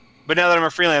 But now that I'm a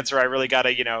freelancer, I really got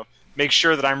to make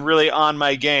sure that I'm really on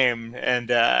my game and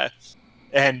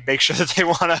make sure that they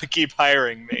want to keep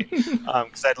hiring me,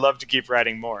 because I'd love to keep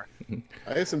writing more.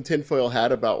 I have some tinfoil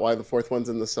hat about why the 4th one's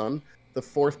in the sun. The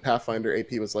 4th Pathfinder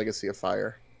AP was Legacy of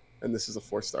Fire, and this is a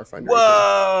 4th Starfinder.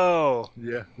 Whoa! AP.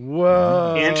 Yeah.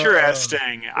 Whoa!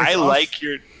 Interesting. I like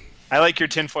your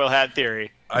tinfoil hat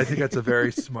theory. I think that's a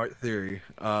very smart theory.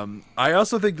 I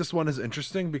also think this one is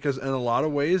interesting because in a lot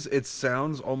of ways it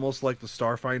sounds almost like the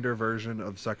Starfinder version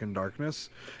of Second Darkness,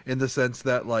 in the sense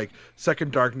that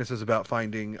Second Darkness is about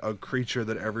finding a creature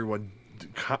that everyone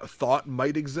thought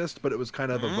might exist, but it was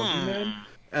kind of a boogeyman.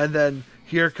 And then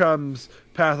here comes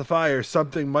Path of Fire.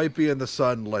 Something might be in the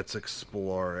sun. Let's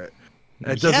explore it.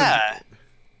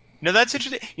 No, that's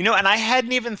interesting. And I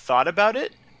hadn't even thought about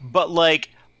it, but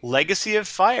Legacy of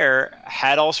Fire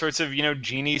had all sorts of,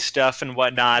 genie stuff and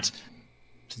whatnot.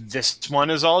 This one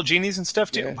is all genies and stuff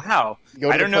too. Yeah. Wow.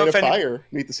 I don't know if Fire.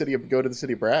 Go to the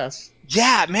City of Brass.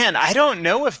 Yeah, man. I don't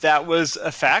know if that was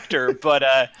a factor, but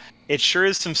it sure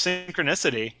is some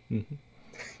synchronicity.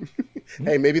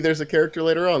 Hey, maybe there's a character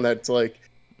later on that's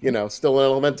still an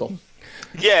elemental.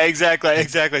 Yeah,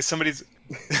 exactly. Somebody's.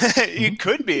 It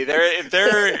could be. If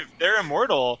they're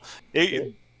immortal.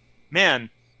 Man.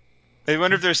 I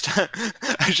wonder if there's time.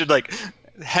 I should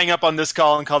hang up on this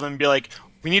call and call them and be like,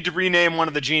 we need to rename one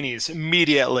of the genies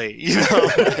immediately.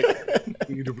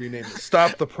 We need to rename it.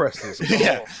 Stop the presses.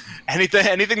 Yeah.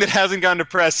 Anything that hasn't gone to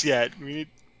press yet. We need.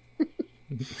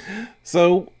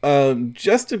 So,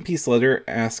 Justin P. Slutter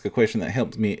asked a question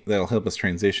that'll help us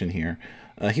transition here.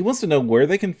 He wants to know where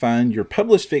they can find your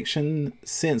published fiction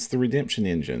since the Redemption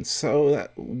Engine. So,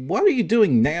 what are you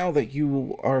doing now that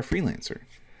you are a freelancer?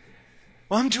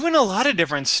 Well, I'm doing a lot of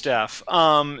different stuff.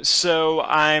 So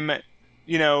I'm,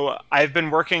 I've been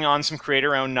working on some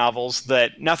creator-owned novels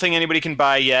that nothing anybody can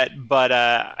buy yet, but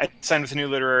I signed with a new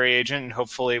literary agent, and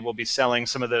hopefully we'll be selling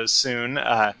some of those soon.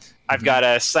 I've got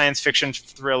a science fiction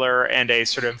thriller and a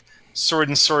sort of sword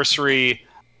and sorcery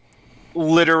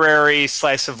literary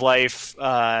slice of life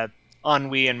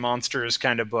ennui and monsters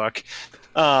kind of book.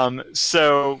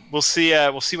 So we'll see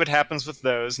what happens with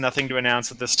those. Nothing to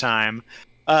announce at this time.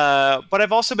 But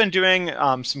I've also been doing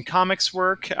some comics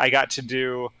work. I got to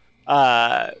do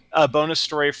a bonus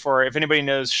story for, if anybody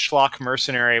knows Schlock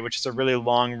Mercenary, which is a really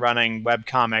long-running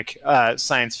webcomic,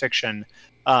 science fiction.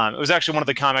 It was actually one of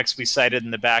the comics we cited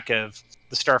in the back of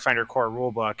the Starfinder core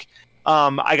rulebook.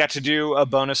 I got to do a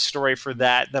bonus story for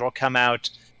that that'll come out,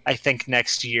 I think,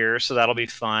 next year, so that'll be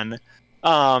fun.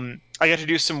 I got to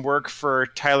do some work for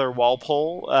Tyler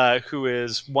Walpole, who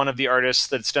is one of the artists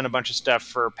that's done a bunch of stuff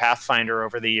for Pathfinder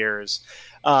over the years.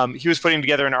 He was putting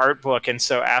together an art book, and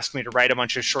so asked me to write a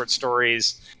bunch of short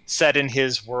stories set in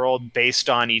his world based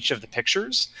on each of the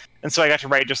pictures. And so I got to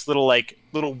write just little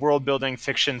world-building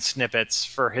fiction snippets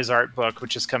for his art book,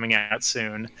 which is coming out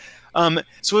soon.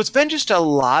 So it's been just a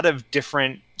lot of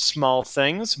different small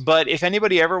things, but if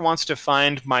anybody ever wants to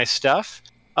find my stuff,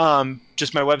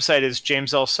 just my website is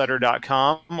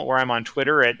jameslsutter.com, or I'm on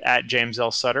Twitter at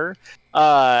JamesLSutter.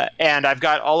 And I've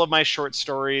got all of my short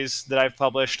stories that I've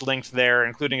published linked there,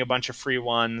 including a bunch of free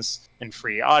ones and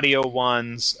free audio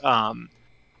ones,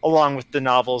 along with the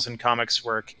novels and comics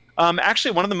work.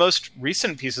 Actually, one of the most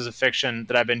recent pieces of fiction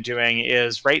that I've been doing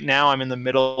is, right now I'm in the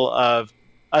middle of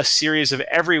a series of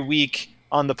every week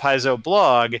on the Paizo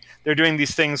blog. They're doing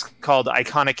these things called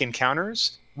Iconic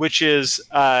Encounters, which is,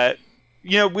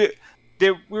 we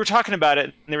were talking about it,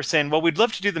 and they were saying, well, we'd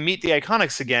love to do the Meet the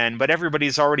Iconics again, but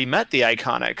everybody's already met the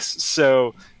Iconics.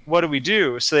 So what do we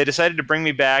do? So they decided to bring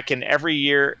me back, and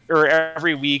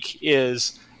every week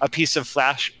is a piece of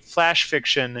flash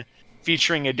fiction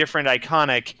featuring a different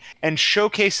iconic and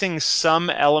showcasing some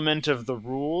element of the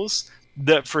rules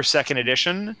for second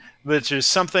edition, which is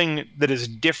something that is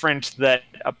different that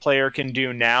a player can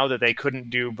do now that they couldn't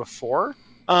do before.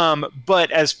 But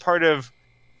as part of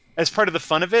the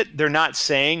fun of it, they're not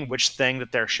saying which thing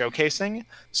that they're showcasing.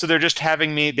 So they're just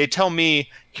they tell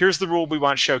me, here's the rule we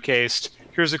want showcased,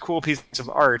 here's a cool piece of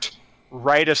art,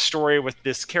 write a story with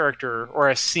this character or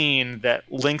a scene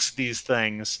that links these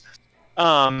things.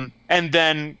 And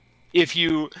then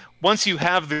once you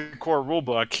have the core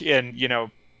rulebook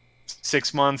in,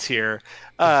 6 months here,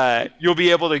 you'll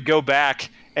be able to go back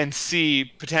and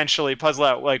potentially puzzle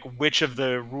out like which of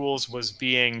the rules was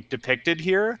being depicted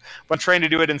here. But I'm trying to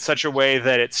do it in such a way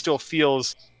that it still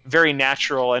feels very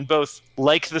natural and both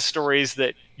like the stories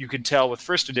that you could tell with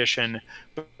first edition,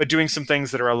 but doing some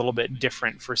things that are a little bit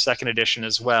different for second edition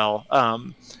as well.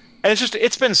 And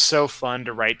it's been so fun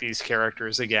to write these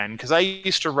characters again, because I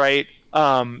used to write,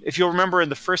 if you'll remember in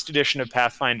the first edition of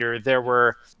Pathfinder, there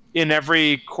were, in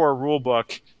every core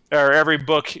rulebook, or every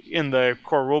book in the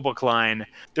core rulebook line,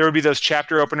 there would be those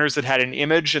chapter openers that had an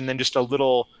image and then just a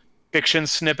little fiction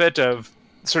snippet of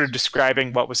sort of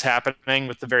describing what was happening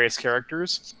with the various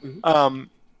characters. Mm-hmm.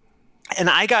 And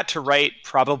I got to write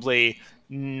probably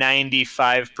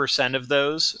 95% of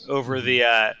those over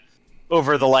the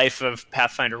life of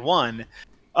Pathfinder 1.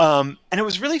 And it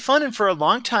was really fun, and for a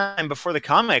long time before the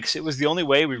comics, it was the only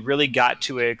way we really got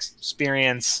to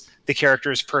experience the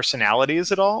characters'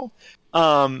 personalities at all.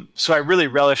 So I really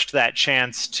relished that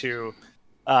chance to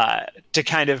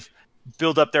kind of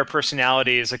build up their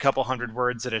personalities a couple hundred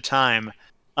words at a time,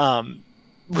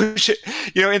 which,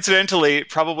 incidentally,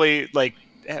 probably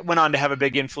went on to have a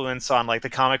big influence on the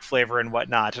comic flavor and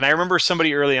whatnot. And I remember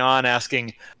somebody early on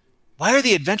asking, why are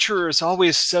the adventurers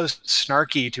always so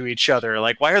snarky to each other?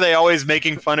 Why are they always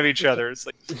making fun of each other? It's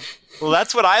well,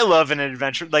 that's what I love in an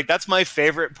adventure. That's my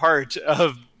favorite part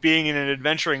of being in an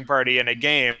adventuring party in a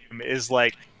game, is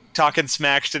talking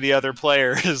smack to the other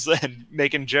players and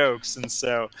making jokes. And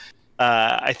so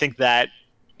I think that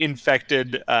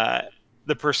infected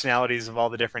the personalities of all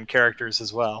the different characters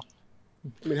as well.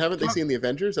 I mean, haven't they seen the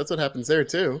Avengers? That's what happens there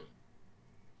too.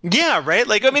 Yeah, right.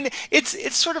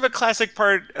 It's sort of a classic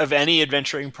part of any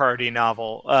adventuring party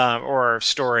novel or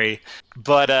story,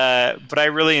 but I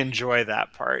really enjoy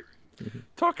that part.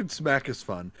 Talking smack is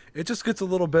fun. It just gets a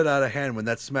little bit out of hand when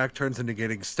that smack turns into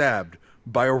getting stabbed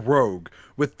by a rogue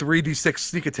with 3d6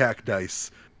 sneak attack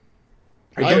dice.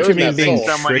 Don't you mean being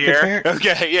trick attacked?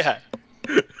 Okay, yeah.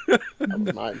 That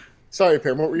was mine. Sorry,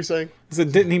 Pam, what were you saying? So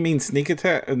didn't he mean sneak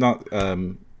attack, not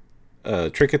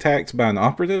trick attacked by an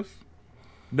operative?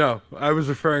 No, I was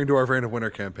referring to our Reign of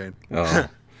Winter campaign. Oh.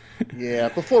 Yeah,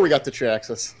 before we got to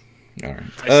Traxxas. All right.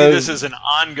 I see this as an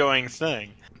ongoing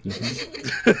thing.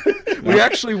 We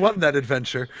actually won that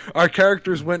adventure. Our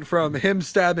characters went from him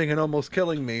stabbing and almost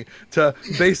killing me to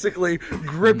basically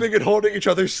gripping and holding each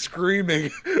other, screaming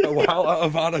while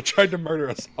Ivana tried to murder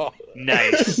us all.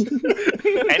 Nice.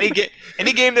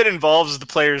 Any game that involves the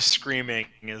players screaming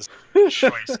is a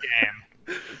choice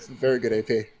game. It's a very good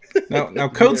AP. Now,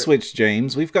 code switch,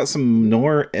 James. We've got some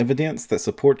more evidence that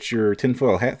supports your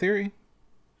tinfoil hat theory.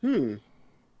 That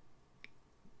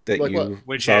Like you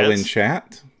what? saw in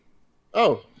chat.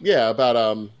 Oh, yeah, about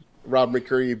Rob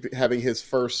McCreary having his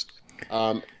first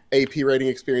AP rating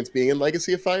experience being in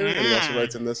Legacy of Fire, and he also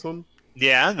writes in this one.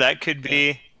 Yeah, that could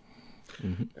be.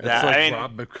 It's like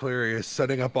Rob McCleary is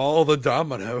setting up all the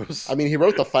dominoes. I mean, he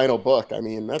wrote the final book. I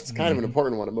mean, that's kind of an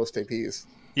important one in most APs.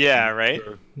 Yeah, right?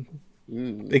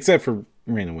 Except for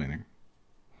Reign of Winter.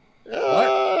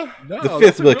 No, The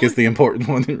fifth book is the important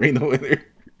one in Reign of Winter.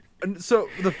 And so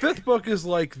the fifth book is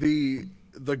like the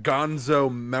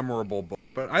gonzo memorable book,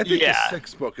 but I think the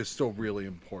sixth book is still really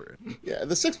important. Yeah,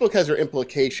 the sixth book has your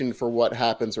implication for what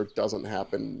happens or doesn't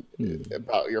happen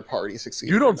about your party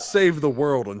succeeding. You don't save the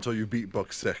world until you beat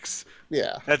book 6.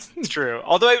 Yeah. That's true.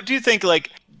 Although I do think,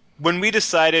 like, when we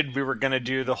decided we were going to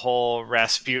do the whole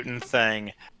Rasputin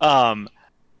thing, I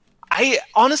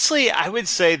would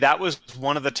say that was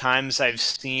one of the times I've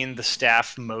seen the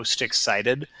staff most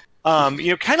excited.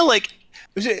 Kind of like,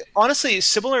 honestly,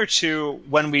 similar to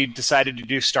when we decided to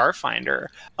do Starfinder.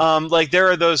 Like, there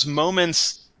are those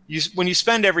moments when you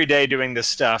spend every day doing this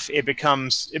stuff, it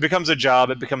becomes a job.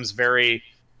 It becomes very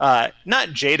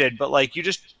not jaded, but like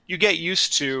you get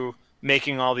used to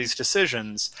making all these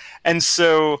decisions, and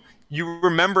so you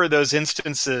remember those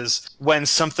instances when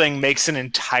something makes an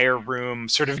entire room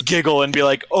sort of giggle and be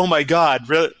like, "Oh my God,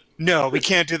 really? No, we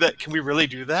can't do that. Can we really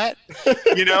do that?"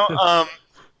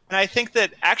 And I think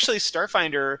that actually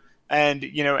Starfinder and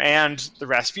the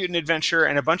Rasputin adventure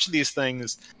and a bunch of these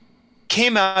things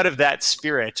came out of that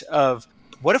spirit of,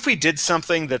 what if we did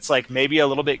something that's like maybe a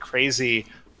little bit crazy,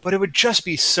 but it would just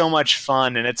be so much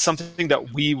fun, and it's something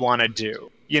that we want to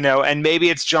do, and maybe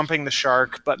it's jumping the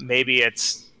shark, but maybe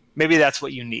that's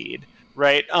what you need,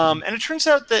 right? And it turns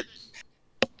out that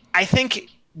I think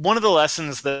one of the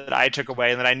lessons that I took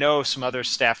away, and that I know some other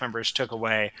staff members took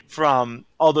away from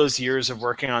all those years of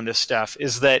working on this stuff,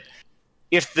 is that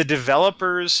if the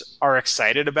developers are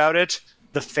excited about it,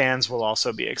 the fans will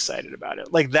also be excited about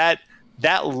it. Like that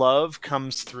love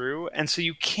comes through, and so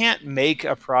you can't make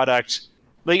a product.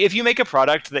 Like, if you make a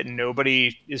product that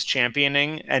nobody is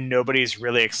championing and nobody's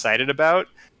really excited about,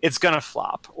 it's gonna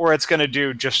flop, or it's gonna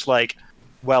do just like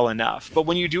well enough. But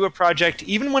when you do a project,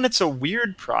 even when it's a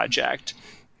weird project,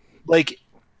 like,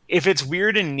 if it's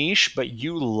weird and niche, but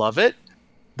you love it,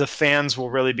 the fans will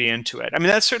really be into it. I mean,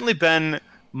 that's certainly been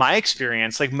my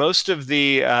experience. Like, most of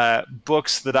the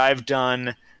books that I've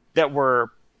done that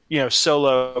were,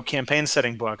 solo campaign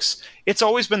setting books, it's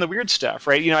always been the weird stuff,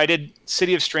 right? I did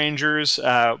City of Strangers,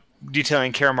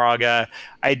 detailing Karamaraga.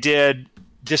 I did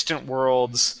Distant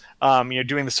Worlds,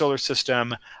 doing the solar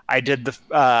system. I did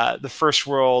the First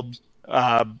World,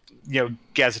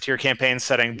 Gazetteer campaign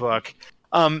setting book.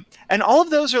 And all of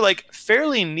those are like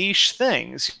fairly niche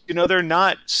things. They're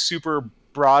not super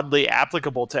broadly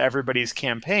applicable to everybody's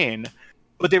campaign,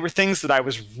 but they were things that I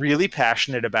was really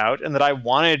passionate about and that I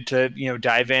wanted to,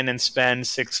 dive in and spend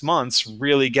 6 months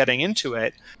really getting into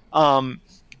it. And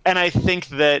I think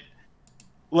that,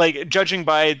 like, judging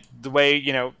by the way,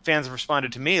 fans have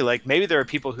responded to me, like, maybe there are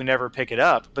people who never pick it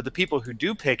up, but the people who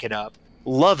do pick it up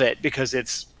love it because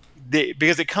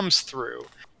because it comes through.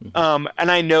 And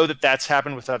I know that that's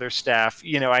happened with other staff.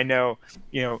 I know,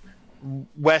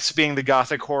 Wes being the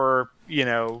gothic horror,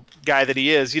 guy that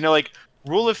he is, like,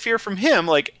 Rule of Fear from him,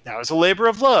 like, that was a labor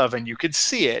of love and you could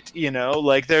see it,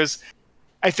 like,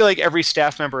 I feel like every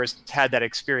staff member has had that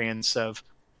experience of,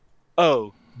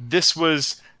 oh, this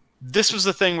was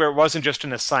the thing where it wasn't just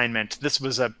an assignment. This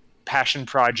was a passion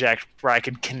project where I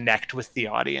could connect with the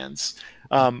audience.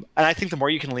 And I think the more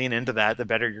you can lean into that, the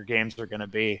better your games are going to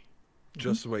be.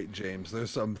 Just wait, James. There's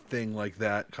something like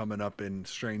that coming up in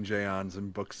Strange Aeons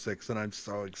in Book 6, and I'm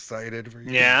so excited for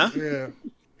you. Yeah? Yeah.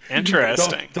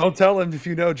 Interesting. Don't tell him if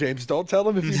you know, James. Don't tell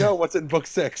him if you know what's in Book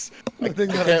 6. I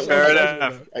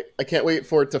can't wait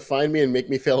for it to find me and make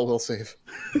me fail a will save.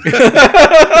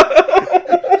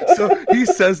 So he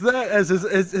says that as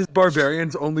his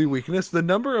barbarian's only weakness. The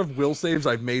number of will saves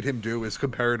I've made him do is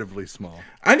comparatively small.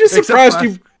 I'm just surprised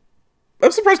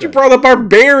you brought a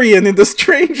barbarian into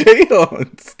Strange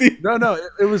Aeons. No,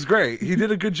 it was great. He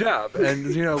did a good job.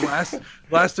 And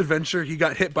last adventure, he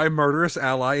got hit by a murderous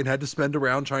ally and had to spend a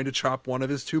round trying to chop one of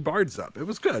his 2 bards up. It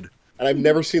was good. And I've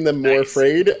never seen them more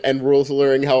afraid, and rules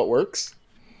learning how it works.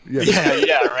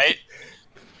 Yeah, right.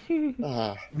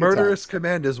 Murderous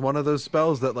Command is one of those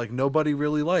spells that, like, nobody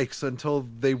really likes until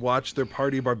they watch their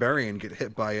party barbarian get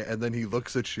hit by it, and then he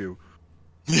looks at you.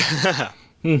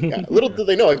 Yeah, little did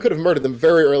they know I could have murdered them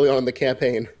very early on in the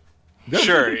campaign.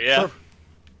 Sure, yeah.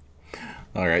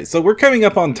 All right, so we're coming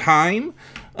up on time.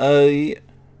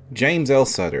 James L.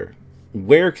 Sutter,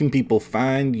 where can people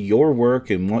find your work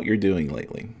and what you're doing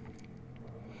lately?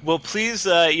 Well, please,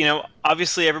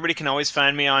 obviously everybody can always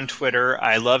find me on Twitter.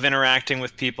 I love interacting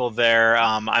with people there.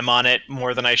 I'm on it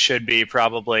more than I should be,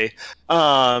 probably.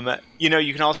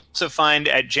 You can also find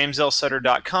at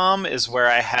jameslsutter.com is where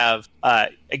I have,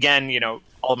 again,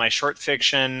 all of my short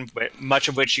fiction, much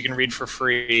of which you can read for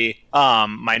free,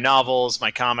 my novels, my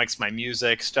comics, my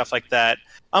music, stuff like that.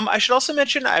 I should also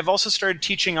mention I've also started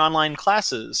teaching online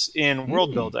classes in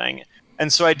world building.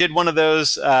 And so I did one of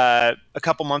those a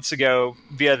couple months ago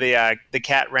via the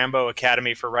Cat Rambo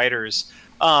Academy for Writers,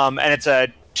 and it's a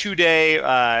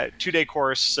two-day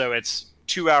course, so it's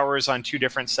 2 hours on 2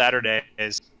 different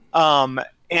Saturdays, and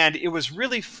it was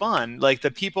really fun. Like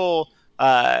the people,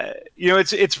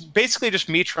 it's basically just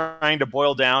me trying to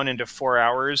boil down into 4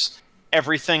 hours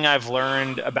everything I've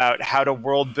learned about how to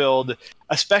world build,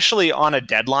 especially on a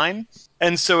deadline.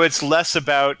 And so it's less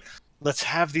about let's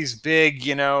have these big,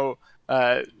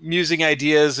 musing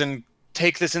ideas and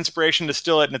take this inspiration,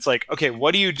 distill it, and it's like, okay,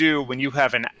 what do you do when you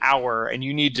have an hour and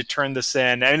you need to turn this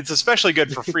in? And it's especially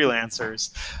good for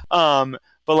freelancers.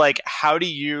 But like, how do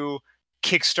you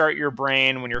kickstart your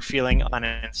brain when you're feeling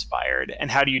uninspired,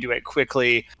 and how do you do it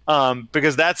quickly?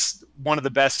 Because that's one of the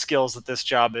best skills that this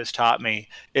job has taught me,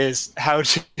 is how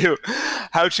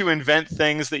to invent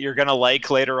things that you're going to like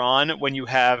later on when you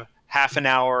have half an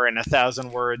hour and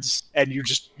 1,000 words, and you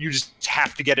just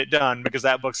have to get it done because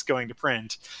that book's going to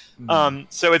print.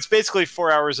 So it's basically 4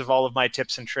 hours of all of my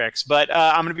tips and tricks. But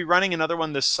I'm going to be running another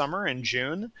one this summer in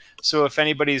June. So if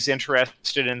anybody's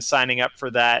interested in signing up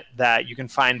for that you can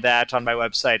find that on my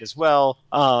website as well.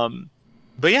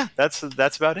 But yeah, that's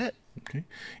about it. Okay.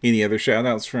 Any other shout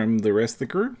outs from the rest of the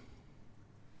crew?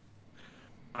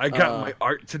 I got my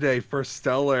art today for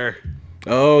Stellar.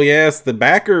 Oh, yes, the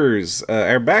backers,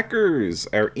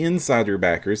 our insider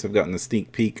backers have gotten a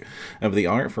sneak peek of the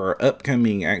art for our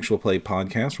upcoming Actual Play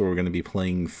podcast, where we're going to be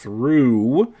playing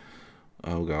through,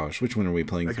 oh gosh, which one are we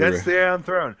playing through? Against the Aeon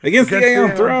Throne. Against the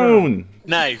Aeon Throne!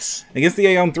 Nice. Against the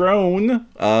Aeon Throne,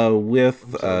 with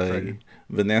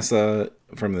Vanessa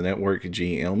from the network,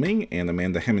 G. Elming, and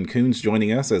Amanda Hammond-Coons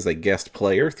joining us as a guest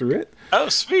player through it. Oh,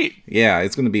 sweet. Yeah,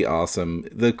 it's going to be awesome.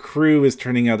 The crew is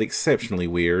turning out exceptionally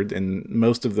weird, and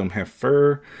most of them have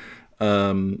fur.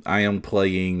 I am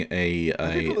playing I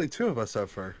think only 2 of us have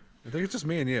fur. I think it's just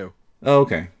me and you. Oh,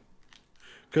 okay.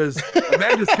 Because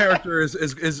Amanda's character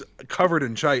is covered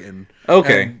in chitin.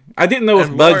 Okay. I didn't know if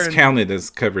bugs Lauren counted as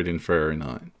covered in fur or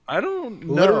not. I don't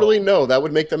know. Literally, no. That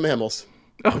would make them mammals.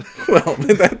 Oh, well,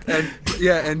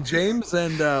 and James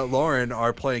and Lauren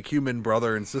are playing human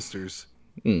brother and sisters.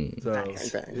 So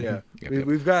Nice. yeah, Yep.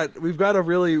 we've got a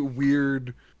really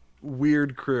weird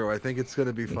crew. I think it's going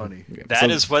to be funny. That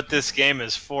is what this game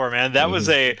is for, man. That was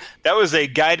a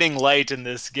guiding light in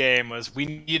this game. Was we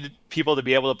needed people to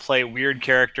be able to play weird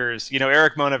characters.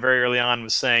 Eric Mona very early on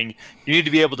was saying you need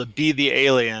to be able to be the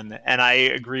alien, and I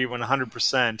agree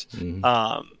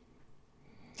 100%.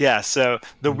 Yeah, so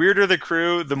the weirder the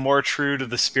crew, the more true to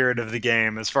the spirit of the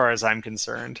game, as far as I'm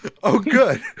concerned. Oh,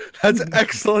 good. That's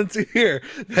excellent to hear.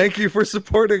 Thank you for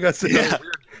supporting us. Yeah.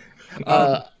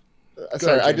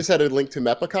 Sorry, I just had a link to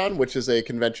Mepicon, which is a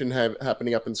convention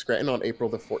happening up in Scranton on April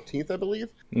the 14th, I believe.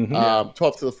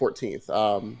 12th to the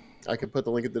 14th. I can put the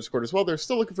link in the Discord as well. They're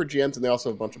still looking for GMs, and they also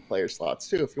have a bunch of player slots,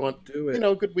 too, if you want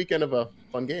a good weekend of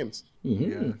fun games.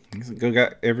 Go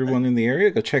got everyone in the area.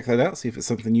 Go check that out. See if it's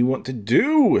something you want to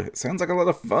do. It sounds like a lot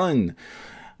of fun.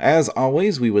 As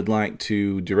always, we would like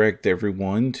to direct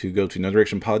everyone to go to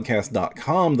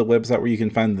nodirectionpodcast.com, the website where you can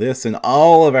find this and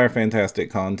all of our fantastic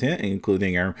content,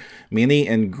 including our many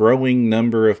and growing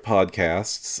number of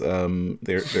podcasts.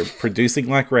 They're producing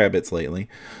like rabbits lately.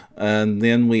 And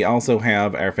then we also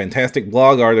have our fantastic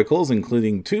blog articles,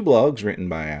 including 2 blogs written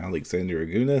by Alexander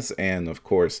Agunas and, of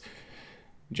course,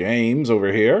 James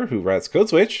over here, who writes Code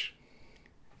Switch,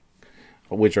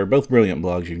 which are both brilliant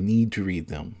blogs. You need to read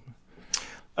them.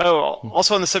 Oh,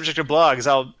 also on the subject of blogs,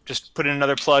 I'll just put in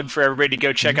another plug for everybody to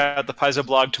go check out the Paizo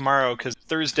blog tomorrow, because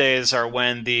Thursdays are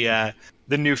when the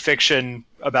new fiction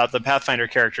about the Pathfinder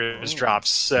characters drops.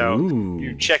 So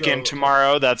you check in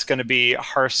tomorrow. That's going to be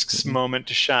Harsk's moment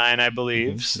to shine, I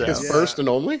believe. So. His first and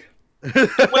only?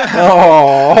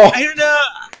 Well, I don't know.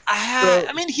 I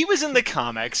I mean, he was in the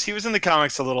comics. He was in the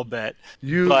comics a little bit.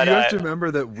 You have to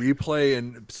remember that we play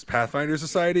in Pathfinder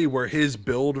Society, where his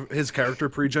character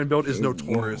pre-gen build is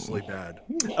notoriously bad.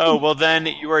 Oh, well then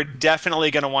you are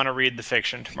definitely going to want to read the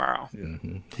fiction tomorrow.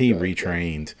 Mm-hmm. He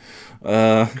retrained.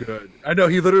 Good. I know,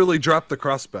 he literally dropped the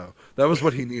crossbow. That was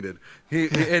what he needed.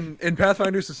 In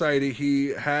Pathfinder Society, he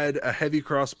had a heavy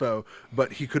crossbow,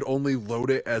 but he could only load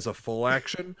it as a full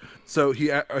action, so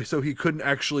he couldn't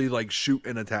actually like shoot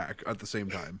and attack at the same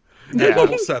time. At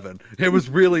level 7, it was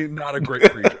really not a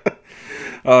great creature.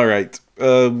 All right.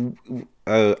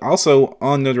 Also,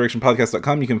 on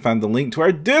NoDirectionPodcast.com, you can find the link to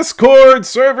our Discord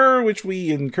server, which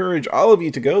we encourage all of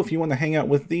you to go if you want to hang out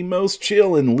with the most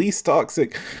chill and least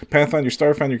toxic Pathfinder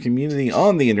Starfinder community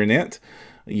on the internet.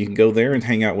 You can go there and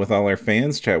hang out with all our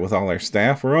fans, chat with all our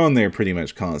staff. We're on there pretty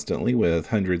much constantly with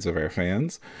hundreds of our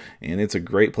fans, and it's a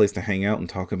great place to hang out and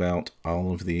talk about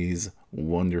all of these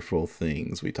wonderful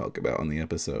things we talk about on the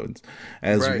episodes.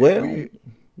 As well,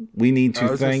 we need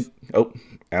to thank...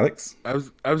 Alex? I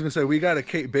was going to say, we got a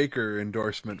Kate Baker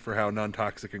endorsement for how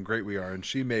non-toxic and great we are, and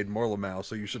she made Morlamal,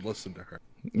 so you should listen to her.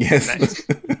 Yes. Nice.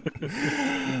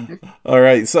 All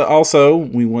right. So also,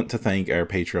 we want to thank our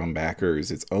Patreon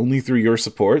backers. It's only through your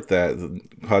support that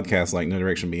podcasts like No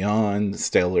Direction Beyond,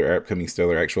 our upcoming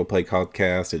Stellar Actual Play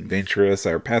podcast, Adventurous,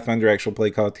 our Pathfinder Actual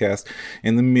Play podcast,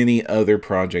 and the many other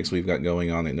projects we've got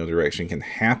going on at No Direction can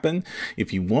happen.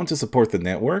 If you want to support the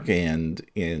network and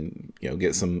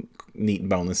get some neat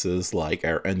bonuses like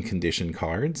our unconditioned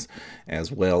cards, as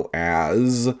well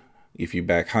as, if you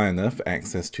back high enough,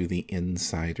 access to the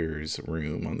Insiders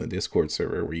room on the Discord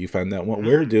server, where you find out what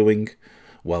we're doing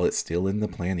while it's still in the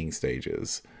planning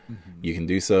stages. Mm-hmm. You can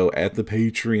do so at the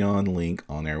Patreon link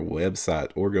on our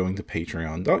website, or going to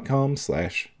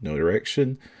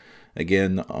patreon.com/NoDirection.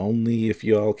 Again, only if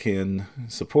y'all can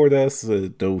support us.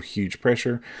 No huge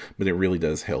pressure, but it really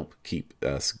does help keep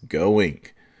us going.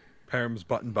 Param's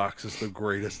button box is the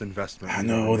greatest investment. I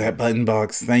know, that button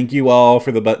box. Thank you all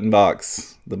for the button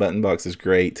box. The button box is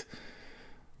great.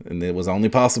 And it was only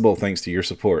possible thanks to your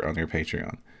support on our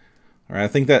Patreon. All right, I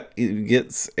think that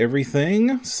gets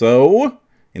everything. So,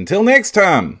 until next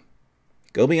time,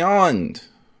 go beyond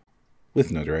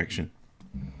with No Direction.